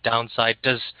upside or downside,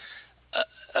 does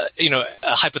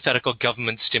a hypothetical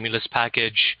government stimulus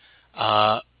package,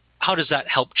 how does that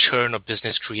help churn or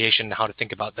business creation, and how to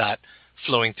think about that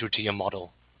flowing through to your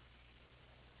model?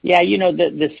 Yeah,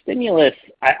 the stimulus,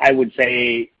 I would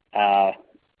say,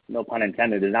 no pun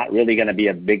intended, is not really going to be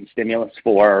a big stimulus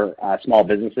for small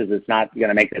businesses. It's not going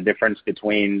to make the difference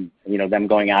between them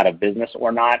going out of business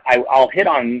or not. I'll hit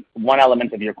on one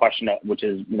element of your question, which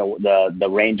is the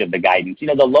range of the guidance.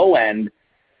 The low end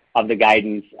of the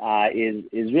guidance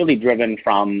is really driven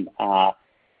from how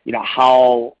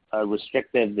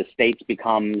restrictive the states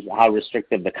becomes, how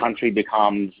restrictive the country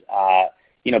becomes,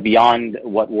 beyond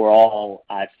what we're all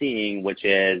seeing, which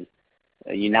is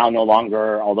you now no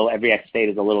longer, although every state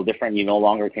is a little different, you no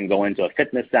longer can go into a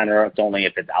fitness center. It's only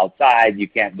if it's outside. You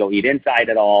can't go eat inside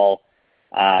at all.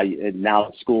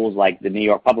 Now schools like the New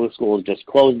York public schools just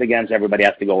closed again, so everybody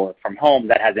has to go work from home.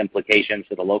 That has implications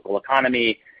for the local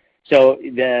economy. So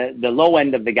the low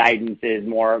end of the guidance is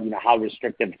more how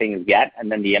restrictive things get,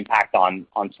 and then the impact on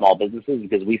small businesses,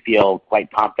 because we feel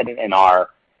quite confident in our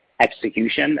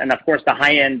execution. And of course, the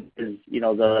high end is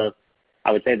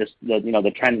I would say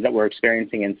the trends that we're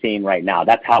experiencing and seeing right now.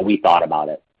 That's how we thought about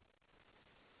it.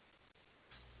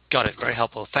 Got it. Very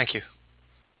helpful. Thank you.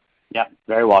 Yeah,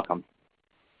 very welcome.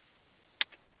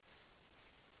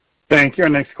 Thank you.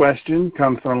 Our next question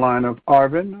comes from the line of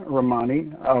Arvind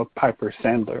Ramani of Piper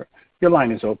Sandler. Your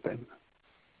line is open.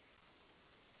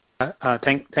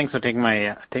 Thanks for taking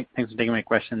my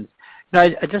questions. Now,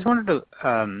 I just wanted to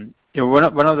one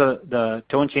of the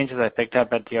tone changes I picked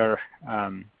up at your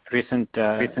recent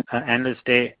Analyst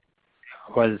Day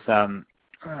was kind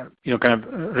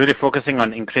of really focusing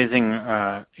on increasing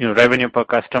revenue per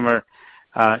customer.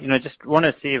 Just want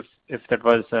to see if that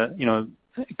was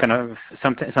kind of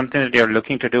something that you're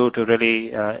looking to do to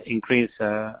really increase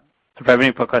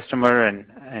revenue per customer,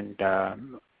 and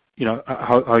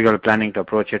how you're planning to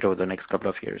approach it over the next couple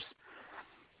of years.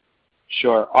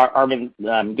 Sure. Arvind,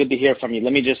 good to hear from you.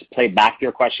 Let me just play back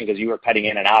your question because you were cutting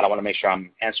in and out. I want to make sure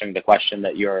I'm answering the question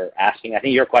that you're asking. I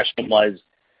think your question was,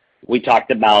 we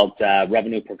talked about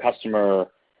revenue per customer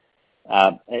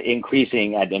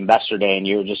increasing at Investor Day, and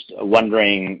you were just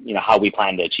wondering how we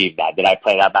plan to achieve that. Did I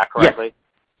play that back correctly?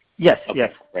 Yes. Okay,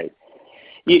 yes. Great.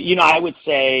 I would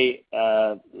say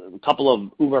a couple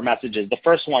of Uber messages. The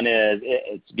first one is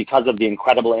it's because of the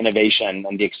incredible innovation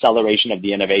and the acceleration of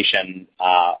the innovation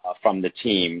from the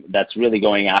team that's really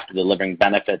going after delivering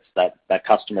benefits that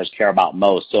customers care about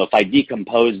most. So if I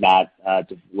decompose that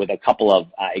with a couple of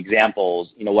examples,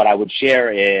 what I would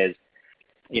share is,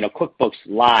 QuickBooks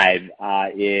Live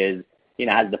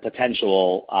has the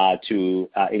potential to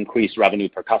increase revenue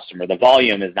per customer. The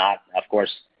volume is not, of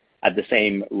course, at the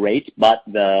same rate, but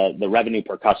the revenue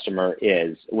per customer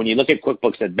is. When you look at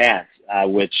QuickBooks Advanced,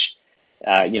 which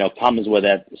comes with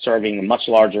it serving much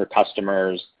larger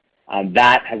customers,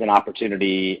 that has an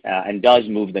opportunity and does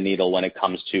move the needle when it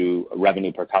comes to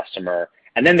revenue per customer.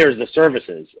 And then there's the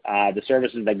services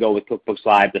that go with QuickBooks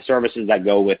Live, the services that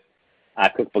go with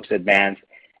QuickBooks Advanced.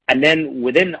 And then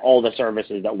within all the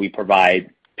services that we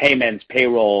provide, payments,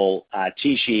 payroll,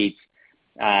 T-Sheets,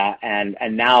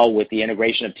 and now with the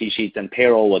integration of T-Sheets and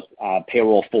payroll with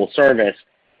payroll full service,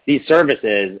 these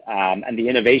services and the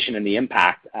innovation and the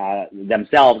impact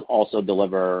themselves also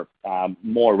deliver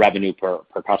more revenue per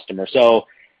customer. So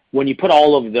when you put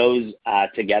all of those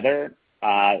together,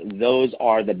 those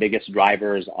are the biggest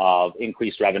drivers of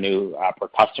increased revenue per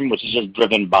customer, which is just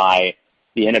driven by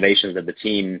the innovations that the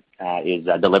team is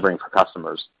delivering for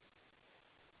customers.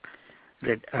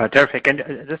 Great. Terrific. And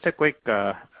just a quick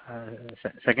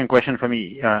second question for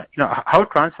me. How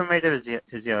transformative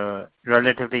is your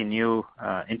relatively new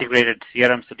integrated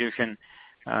CRM solution?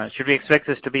 Should we expect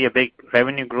this to be a big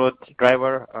revenue growth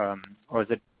driver, or is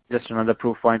it just another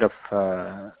proof point of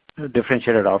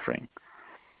differentiated offering?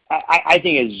 I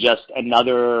think it's just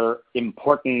another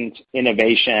important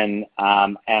innovation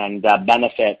and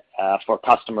benefit for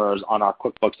customers on our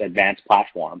QuickBooks Advanced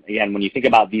platform. Again, when you think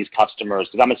about these customers,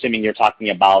 because I'm assuming you're talking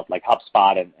about like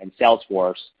HubSpot and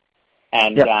Salesforce,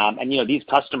 and these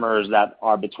customers that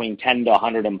are between 10 to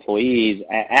 100 employees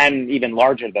and even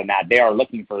larger than that, they are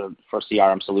looking for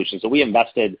CRM solutions. So we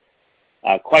invested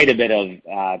quite a bit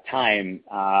of time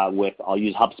with, I'll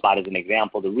use HubSpot as an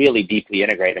example, to really deeply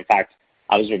integrate. In fact,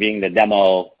 I was reviewing the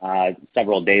demo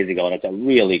several days ago, and it's a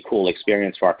really cool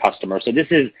experience for our customers. So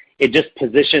it just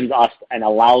positions us and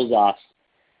allows us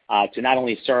to not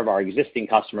only serve our existing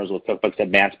customers with QuickBooks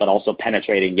Advanced, but also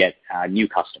penetrate and get new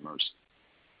customers.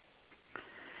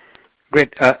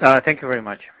 Great. Thank you very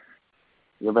much.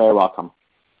 You're very welcome.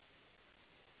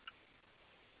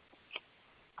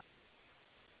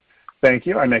 Thank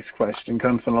you. Our next question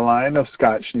comes from the line of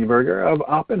Scott Schneeberger of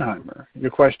Oppenheimer.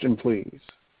 Your question, please.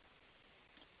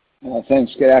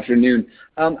 Thanks. Good afternoon.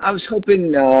 I was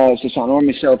hoping, Sasan or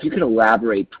Michelle, if you could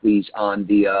elaborate, please, on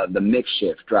the mix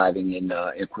shift driving in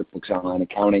QuickBooks Online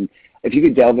Accounting. If you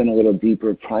could delve in a little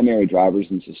deeper, primary drivers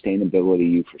and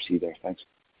sustainability you foresee there. Thanks.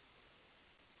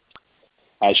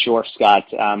 Sure, Scott.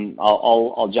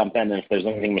 I'll jump in, and if there's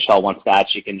anything Michelle wants to add,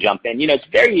 she can jump in. It's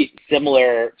very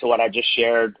similar to what I just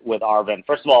shared with Arvind.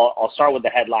 First of all, I'll start with the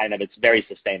headline of it's very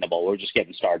sustainable. We're just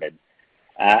getting started.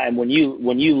 And when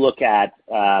you look at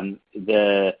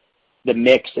the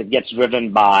mix, it gets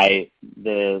driven by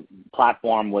the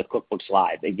platform with QuickBooks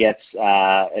Live. It gets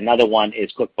another one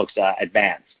is QuickBooks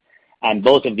Advanced, and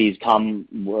both of these come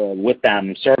with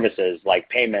them services like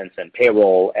payments and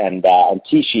payroll and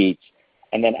T-Sheets,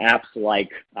 and then apps like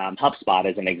HubSpot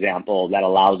as an example that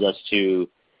allows us to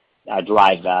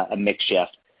drive a mix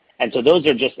shift. And so those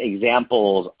are just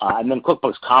examples. And then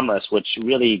QuickBooks Commerce, which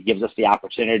really gives us the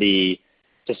opportunity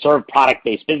to serve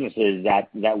product-based businesses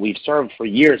that we've served for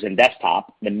years in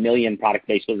desktop, the 1 million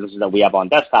product-based businesses that we have on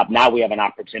desktop. Now we have an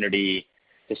opportunity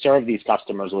to serve these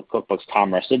customers with QuickBooks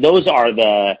Commerce. So those are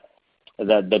the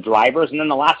drivers. And then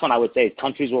the last one I would say is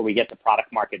countries where we get the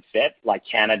product market fit, like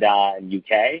Canada and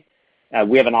UK.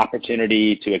 We have an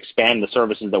opportunity to expand the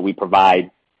services that we provide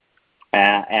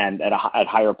and at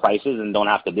higher prices and don't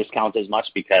have to discount as much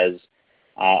because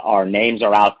our names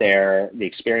are out there, the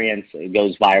experience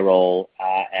goes viral,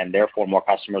 and therefore more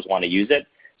customers want to use it.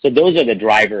 So those are the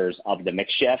drivers of the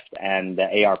mix shift and the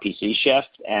ARPC shift,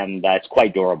 and it's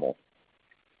quite durable.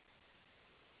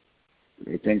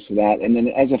 Great, thanks for that. And then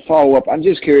as a follow-up, I'm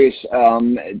just curious,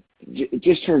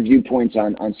 just for viewpoints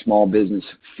on small business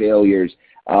failures.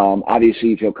 Obviously,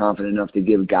 you feel confident enough to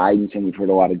give guidance, and we've heard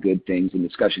a lot of good things in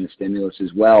discussion of stimulus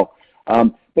as well.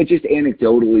 But just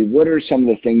anecdotally, what are some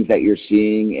of the things that you're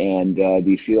seeing, and do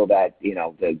you feel that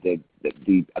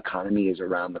the economy is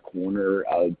around the corner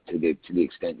to the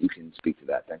extent you can speak to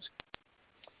that? Thanks.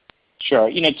 Sure.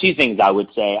 Two things I would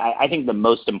say. I think the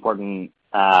most important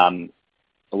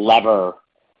lever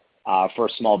for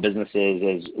small businesses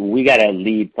is we got to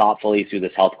lead thoughtfully through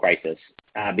this health crisis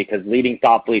because leading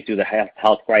thoughtfully through the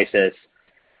health crisis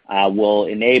will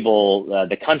enable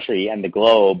the country and the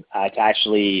globe to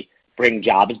actually bring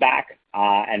jobs back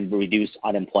and reduce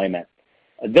unemployment.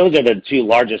 Those are the two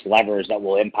largest levers that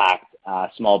will impact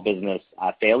small business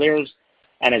failures.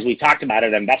 And as we talked about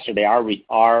at Investor Day,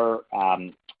 our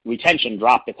retention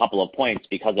dropped a couple of points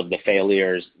because of the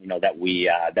failures that we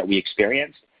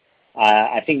experienced.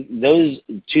 I think those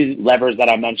two levers that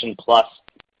I mentioned, plus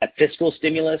a fiscal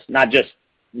stimulus, not just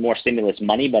more stimulus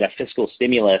money, but a fiscal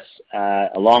stimulus,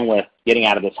 along with getting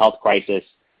out of this health crisis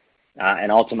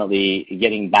and ultimately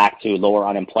getting back to lower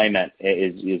unemployment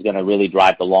is going to really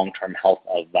drive the long-term health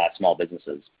of small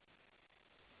businesses.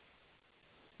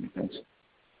 Thanks.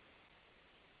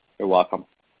 You're welcome.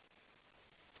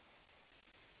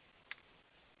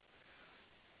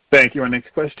 Thank you. Our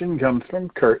next question comes from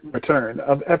Kurt Materne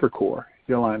of Evercore.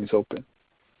 Your line is open.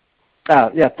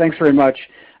 Yeah, thanks very much.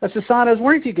 Sasan, I was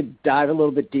wondering if you could dive a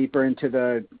little bit deeper into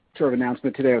the sort of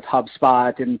announcement today with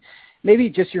HubSpot and maybe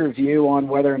just your view on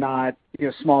whether or not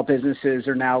small businesses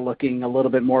are now looking a little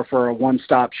bit more for a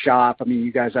one-stop shop. I mean,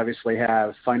 you guys obviously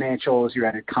have financials, you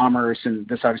added commerce, and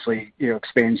this obviously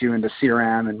expands you into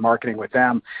CRM and marketing with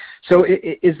them. So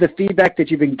is the feedback that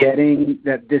you've been getting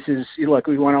that this is, look,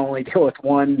 we want to only deal with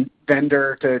one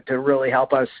vendor to really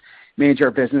help us manage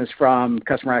our business from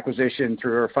customer acquisition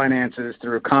through our finances,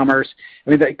 through commerce?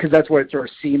 I mean, because that's what it sort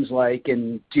of seems like.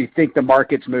 And do you think the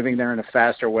market's moving there in a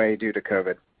faster way due to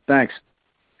COVID? Thanks.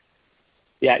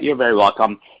 Yeah, you're very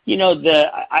welcome.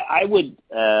 I would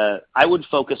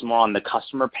focus more on the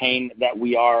customer pain that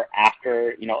we are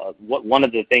after. One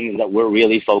of the things that we're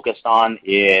really focused on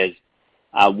is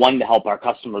one, to help our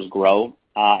customers grow,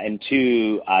 and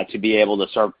two, to be able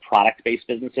to serve product-based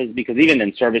businesses, because even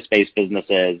in service-based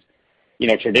businesses,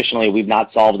 traditionally we've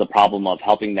not solved the problem of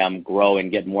helping them grow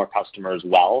and get more customers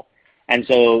well. And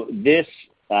so this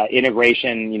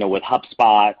integration, with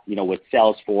HubSpot, with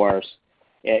Salesforce,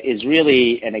 is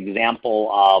really an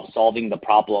example of solving the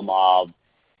problem of,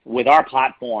 with our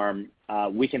platform,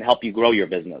 we can help you grow your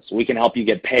business. We can help you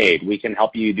get paid. We can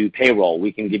help you do payroll.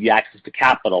 We can give you access to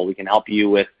capital. We can help you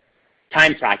with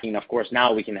time tracking. Of course,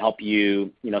 now we can help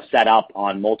you, set up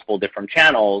on multiple different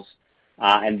channels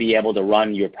and be able to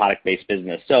run your product-based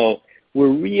business. So we're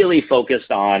really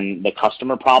focused on the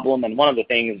customer problem. And one of the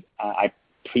things I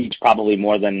preach probably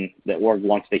more than the org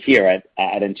wants to hear at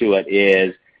Intuit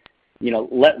is,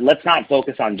 let's not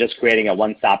focus on just creating a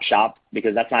one-stop shop,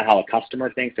 because that's not how a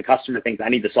customer thinks. The customer thinks, I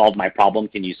need to solve my problem.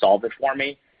 Can you solve it for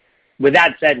me? With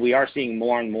that said, we are seeing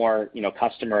more and more,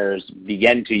 customers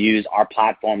begin to use our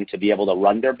platform to be able to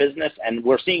run their business. And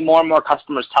we're seeing more and more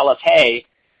customers tell us, hey,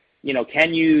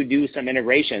 can you do some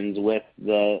integrations with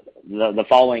the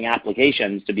following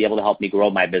applications to be able to help me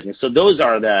grow my business? So those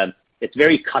are it's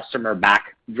very customer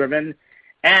back driven.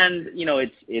 And,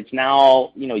 it's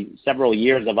now, several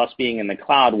years of us being in the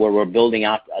cloud where we're building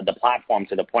out the platform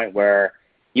to the point where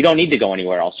you don't need to go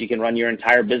anywhere else. You can run your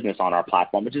entire business on our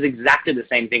platform, which is exactly the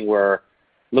same thing we're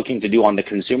looking to do on the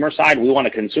consumer side. We want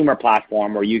a consumer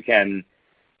platform where you can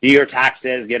do your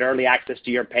taxes, get early access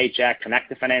to your paycheck, connect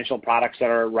to financial products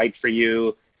that are right for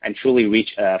you, and truly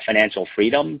reach financial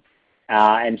freedom.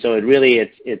 And so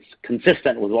it's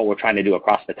consistent with what we're trying to do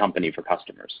across the company for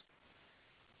customers.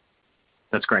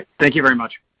 That's great. Thank you very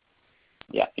much.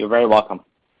 Yeah, you're very welcome.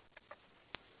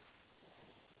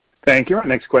 Thank you. Our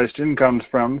next question comes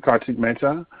from Kartik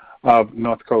Mehta of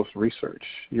Northcoast Research.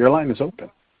 Your line is open.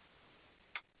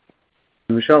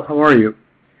 Michelle, how are you?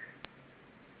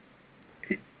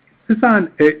 Sasan,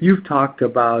 you've talked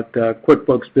about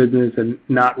QuickBooks business and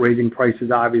not raising prices,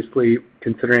 obviously,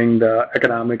 considering the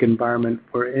economic environment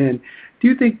we're in. Do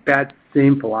you think that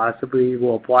same philosophy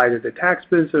will apply to the tax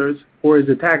business, or is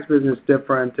the tax business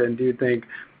different, and do you think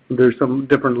there's some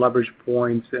different leverage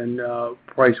points and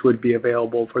price would be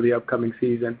available for the upcoming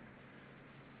season?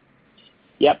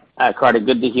 Yep, Kartik,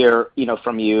 good to hear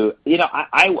from you.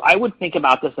 I would think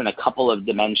about this in a couple of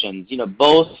dimensions.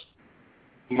 Both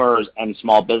consumers and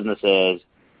small businesses,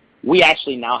 we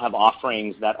actually now have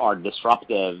offerings that are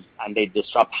disruptive, and they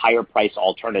disrupt higher price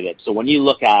alternatives. So when you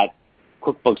look at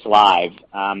QuickBooks Live,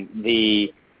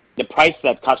 the price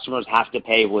that customers have to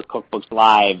pay with QuickBooks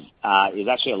Live is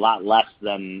actually a lot less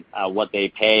than what they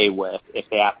pay if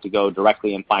they have to go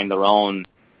directly and find their own,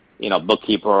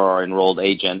 bookkeeper or enrolled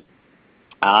agent.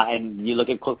 And you look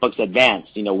at QuickBooks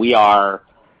Advanced, we're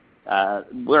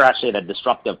actually at a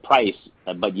disruptive price,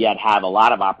 but yet have a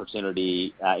lot of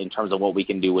opportunity in terms of what we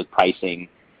can do with pricing.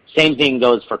 Same thing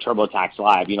goes for TurboTax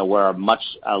Live. We're a much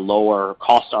lower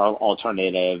cost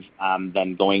alternative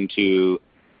than going to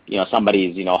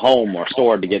somebody's home or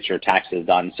store to get your taxes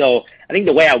done. So I think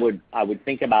the way I would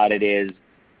think about it is,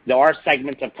 there are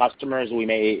segments of customers we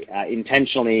may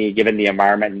intentionally, given the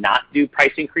environment, not do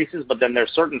price increases, but then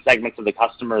there's certain segments of the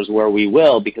customers where we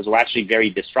will, because we're actually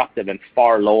very disruptive and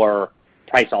far lower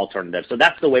price alternatives. So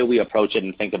that's the way we approach it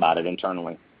and think about it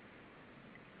internally.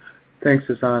 Thanks,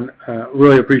 Sasan.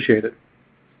 Really appreciate it.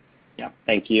 Yeah,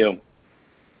 thank you.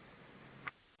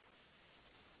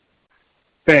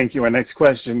 Thank you. Our next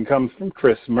question comes from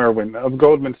Chris Merwin of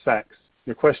Goldman Sachs.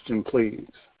 Your question, please.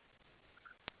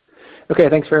 Okay,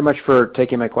 thanks very much for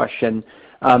taking my question.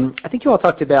 I think you all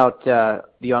talked about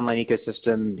the online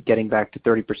ecosystem getting back to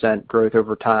 30% growth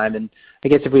over time. And I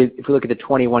guess if we look at the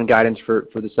 21 guidance for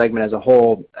the segment as a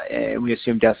whole, and we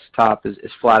assume desktop is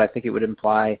flat, I think it would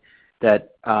imply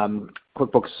that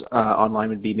QuickBooks Online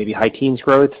would be maybe high teens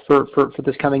growth for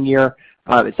this coming year.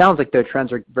 It sounds like the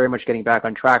trends are very much getting back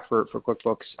on track for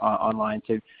QuickBooks Online.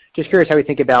 So just curious how we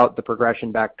think about the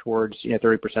progression back towards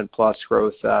 30% plus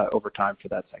growth over time for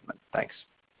that segment. Thanks.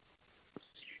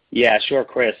 Yeah, sure,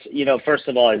 Chris. First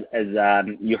of all, as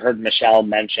you heard Michelle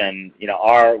mention,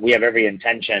 we have every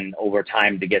intention over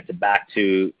time to get back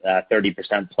to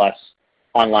 30% plus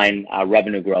online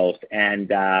revenue growth, and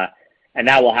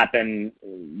that will happen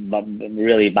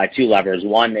really by two levers.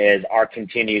 One is our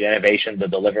continued innovation to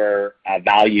deliver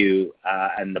value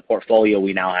and the portfolio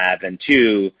we now have, and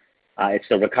two, it's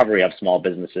the recovery of small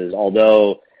businesses.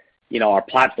 Although our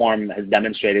platform has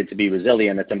demonstrated to be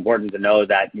resilient, it's important to know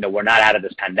that we're not out of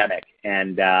this pandemic,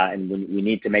 and we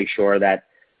need to make sure that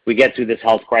we get through this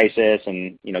health crisis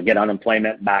and get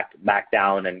unemployment back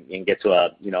down and get to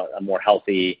a more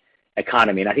healthy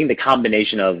economy. And I think the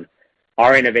combination of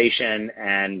our innovation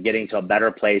and getting to a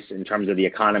better place in terms of the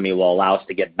economy will allow us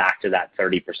to get back to that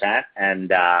 30%,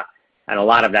 and a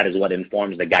lot of that is what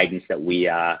informs the guidance that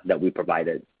we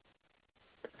provided.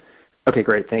 Okay,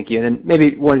 great. Thank you. And then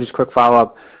maybe one just quick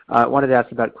follow-up. Wanted to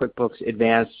ask about QuickBooks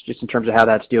Advanced, just in terms of how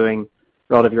that's doing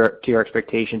relative to your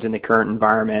expectations in the current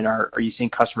environment. Are you seeing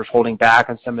customers holding back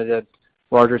on some of the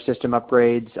larger system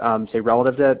upgrades, say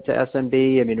relative to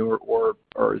SMB? I mean, or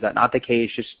is that not the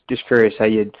case? Just curious how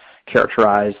you'd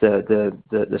characterize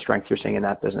the strength you're seeing in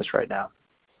that business right now.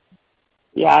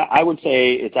 Yeah, I would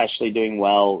say it's actually doing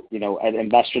well. At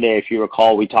Investor Day, if you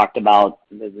recall, we talked about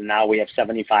now we have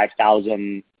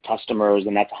 75,000 customers,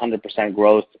 and that's 100%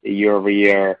 growth year over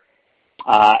year.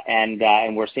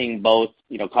 And we're seeing both,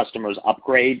 customers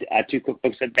upgrade to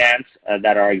QuickBooks Advanced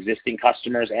that are existing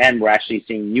customers, and we're actually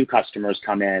seeing new customers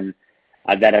come in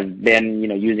that have been,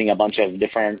 using a bunch of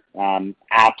different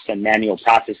apps and manual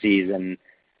processes,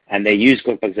 and they use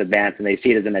QuickBooks Advanced, and they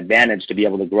see it as an advantage to be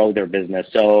able to grow their business.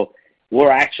 So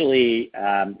we're actually,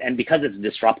 and because it's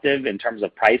disruptive in terms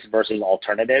of price versus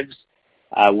alternatives,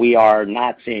 we are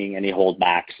not seeing any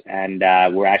holdbacks, and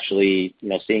we're actually,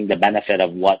 seeing the benefit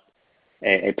of what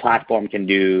a platform can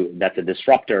do that's a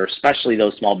disruptor, especially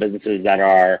those small businesses that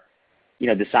are,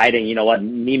 deciding,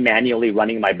 me manually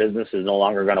running my business is no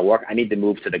longer going to work. I need to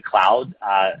move to the cloud,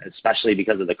 especially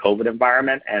because of the COVID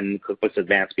environment, and QuickBooks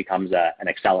Advanced becomes an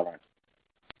accelerant.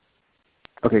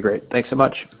 Okay, great. Thanks so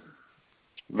much.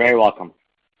 Very welcome.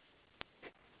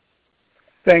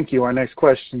 Thank you. Our next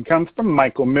question comes from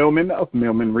Michael Millman of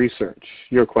Millman Research.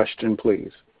 Your question,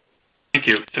 please. Thank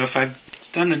you. So if I've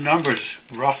done the numbers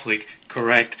roughly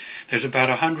correct, there's about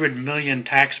 100 million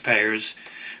taxpayers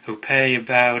who pay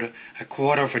about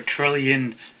 $250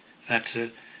 billion, that's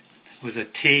with a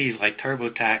T like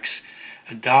TurboTax,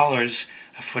 dollars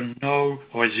for no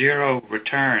or zero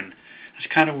return. I was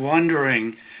kind of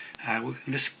wondering,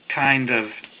 this kind of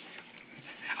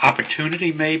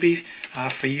opportunity maybe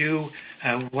for you,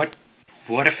 what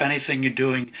if anything you're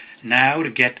doing now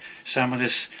to get some of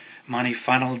this money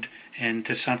funneled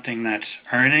into something that's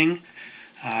earning,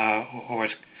 or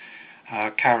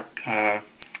Credit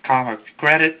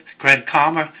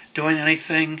Karma doing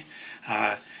anything?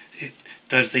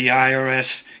 Does the IRS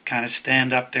kind of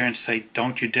stand up there and say,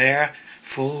 don't you dare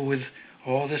fool with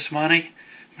all this money?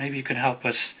 Maybe you could help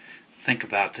us think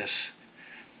about this.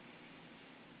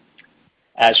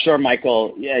 Sure,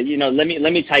 Michael. Yeah, let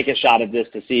me take a shot at this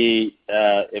to see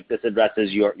if this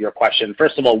addresses your question.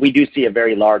 First of all, we do see a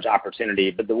very large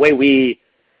opportunity, but the way we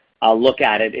look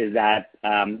at it is that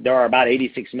there are about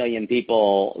 86 million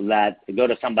people that go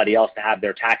to somebody else to have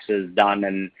their taxes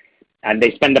done, and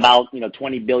they spend about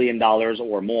 $20 billion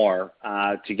or more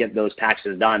to get those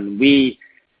taxes done. We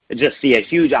just see a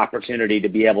huge opportunity to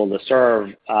be able to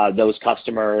serve those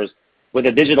customers with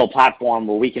a digital platform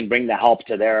where we can bring the help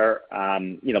to their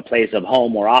place of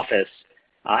home or office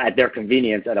at their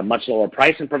convenience at a much lower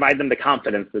price, and provide them the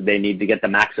confidence that they need to get the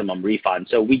maximum refund.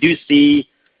 So we do see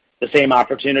the same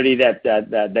opportunity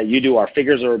that you do. Our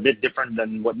figures are a bit different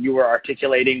than what you were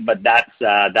articulating, but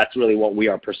that's really what we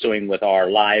are pursuing with our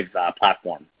live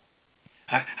platform.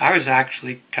 I was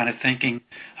actually kind of thinking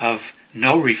of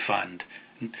no refund.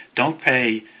 Don't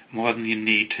pay more than you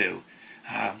need to.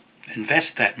 Invest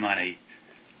that money.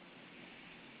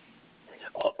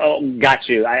 Oh, got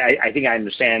you. I think I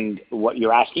understand what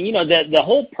you're asking. The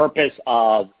whole purpose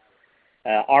of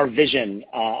our vision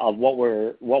of what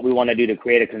we want to do to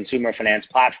create a consumer finance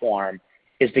platform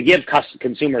is to give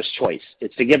consumers choice.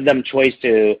 It's to give them choice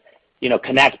to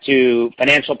connect to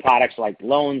financial products like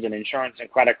loans and insurance and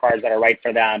credit cards that are right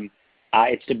for them.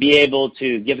 It's to be able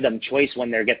to give them choice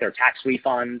when they get their tax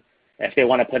refund, if they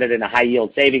want to put it in a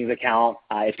high-yield savings account,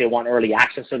 if they want early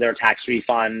access to their tax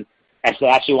refund, if they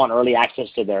actually want early access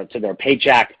to their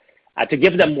paycheck, to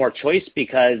give them more choice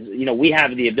because we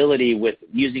have the ability with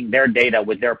using their data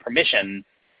with their permission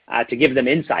to give them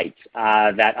insights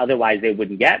that otherwise they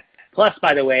wouldn't get. Plus,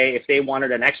 by the way, if they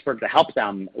wanted an expert to help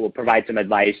them or provide some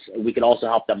advice, we could also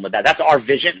help them with that. That's our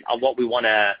vision of what we want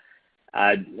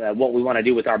to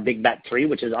do with our Big Bet 3,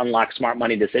 which is unlock smart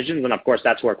money decisions. And of course,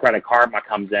 that's where Credit Karma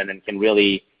comes in and can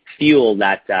really fuel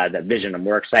that vision, and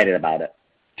we're excited about it.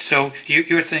 So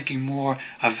you're thinking more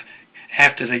of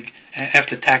after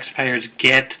taxpayers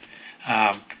get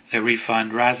the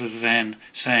refund, rather than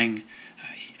saying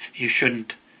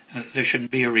there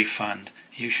shouldn't be a refund.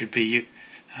 You should be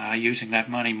using that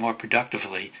money more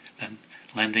productively than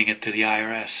lending it to the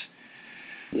IRS.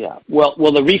 Yeah. Well,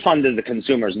 the refund is the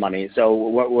consumer's money.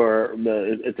 So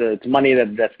it's money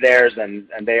that's theirs, and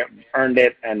they earned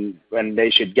it, and they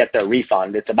should get their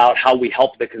refund. It's about how we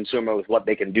help the consumer with what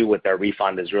they can do with their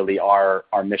refund is really our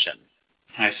mission.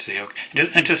 I see. Okay.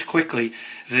 And just quickly,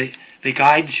 the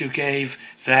guidance you gave,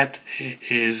 that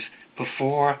is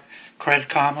before Credit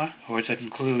Karma, or does it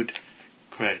include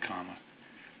Credit Karma?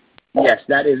 Yes,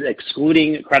 that is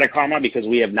excluding Credit Karma because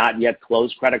we have not yet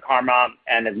closed Credit Karma.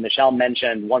 And as Michelle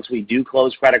mentioned, once we do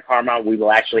close Credit Karma, we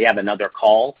will actually have another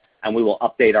call, and we will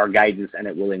update our guidance, and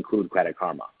it will include Credit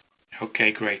Karma.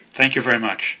 Okay, great. Thank you very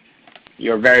much.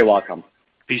 You're very welcome.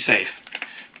 Be safe.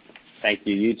 Thank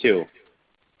you. You too.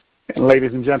 And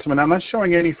ladies and gentlemen, I'm not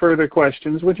showing any further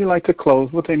questions. Would you like to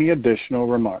close with any additional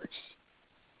remarks?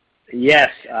 Yes,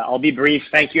 I'll be brief.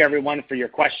 Thank you, everyone, for your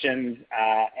questions,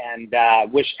 and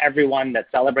wish everyone that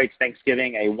celebrates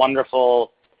Thanksgiving a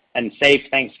wonderful and safe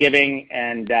Thanksgiving,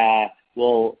 and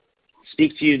we'll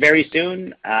speak to you very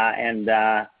soon, and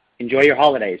enjoy your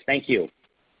holidays. Thank you.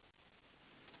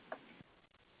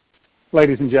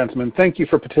 Ladies and gentlemen, thank you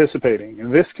for participating,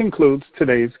 and this concludes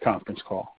today's conference call.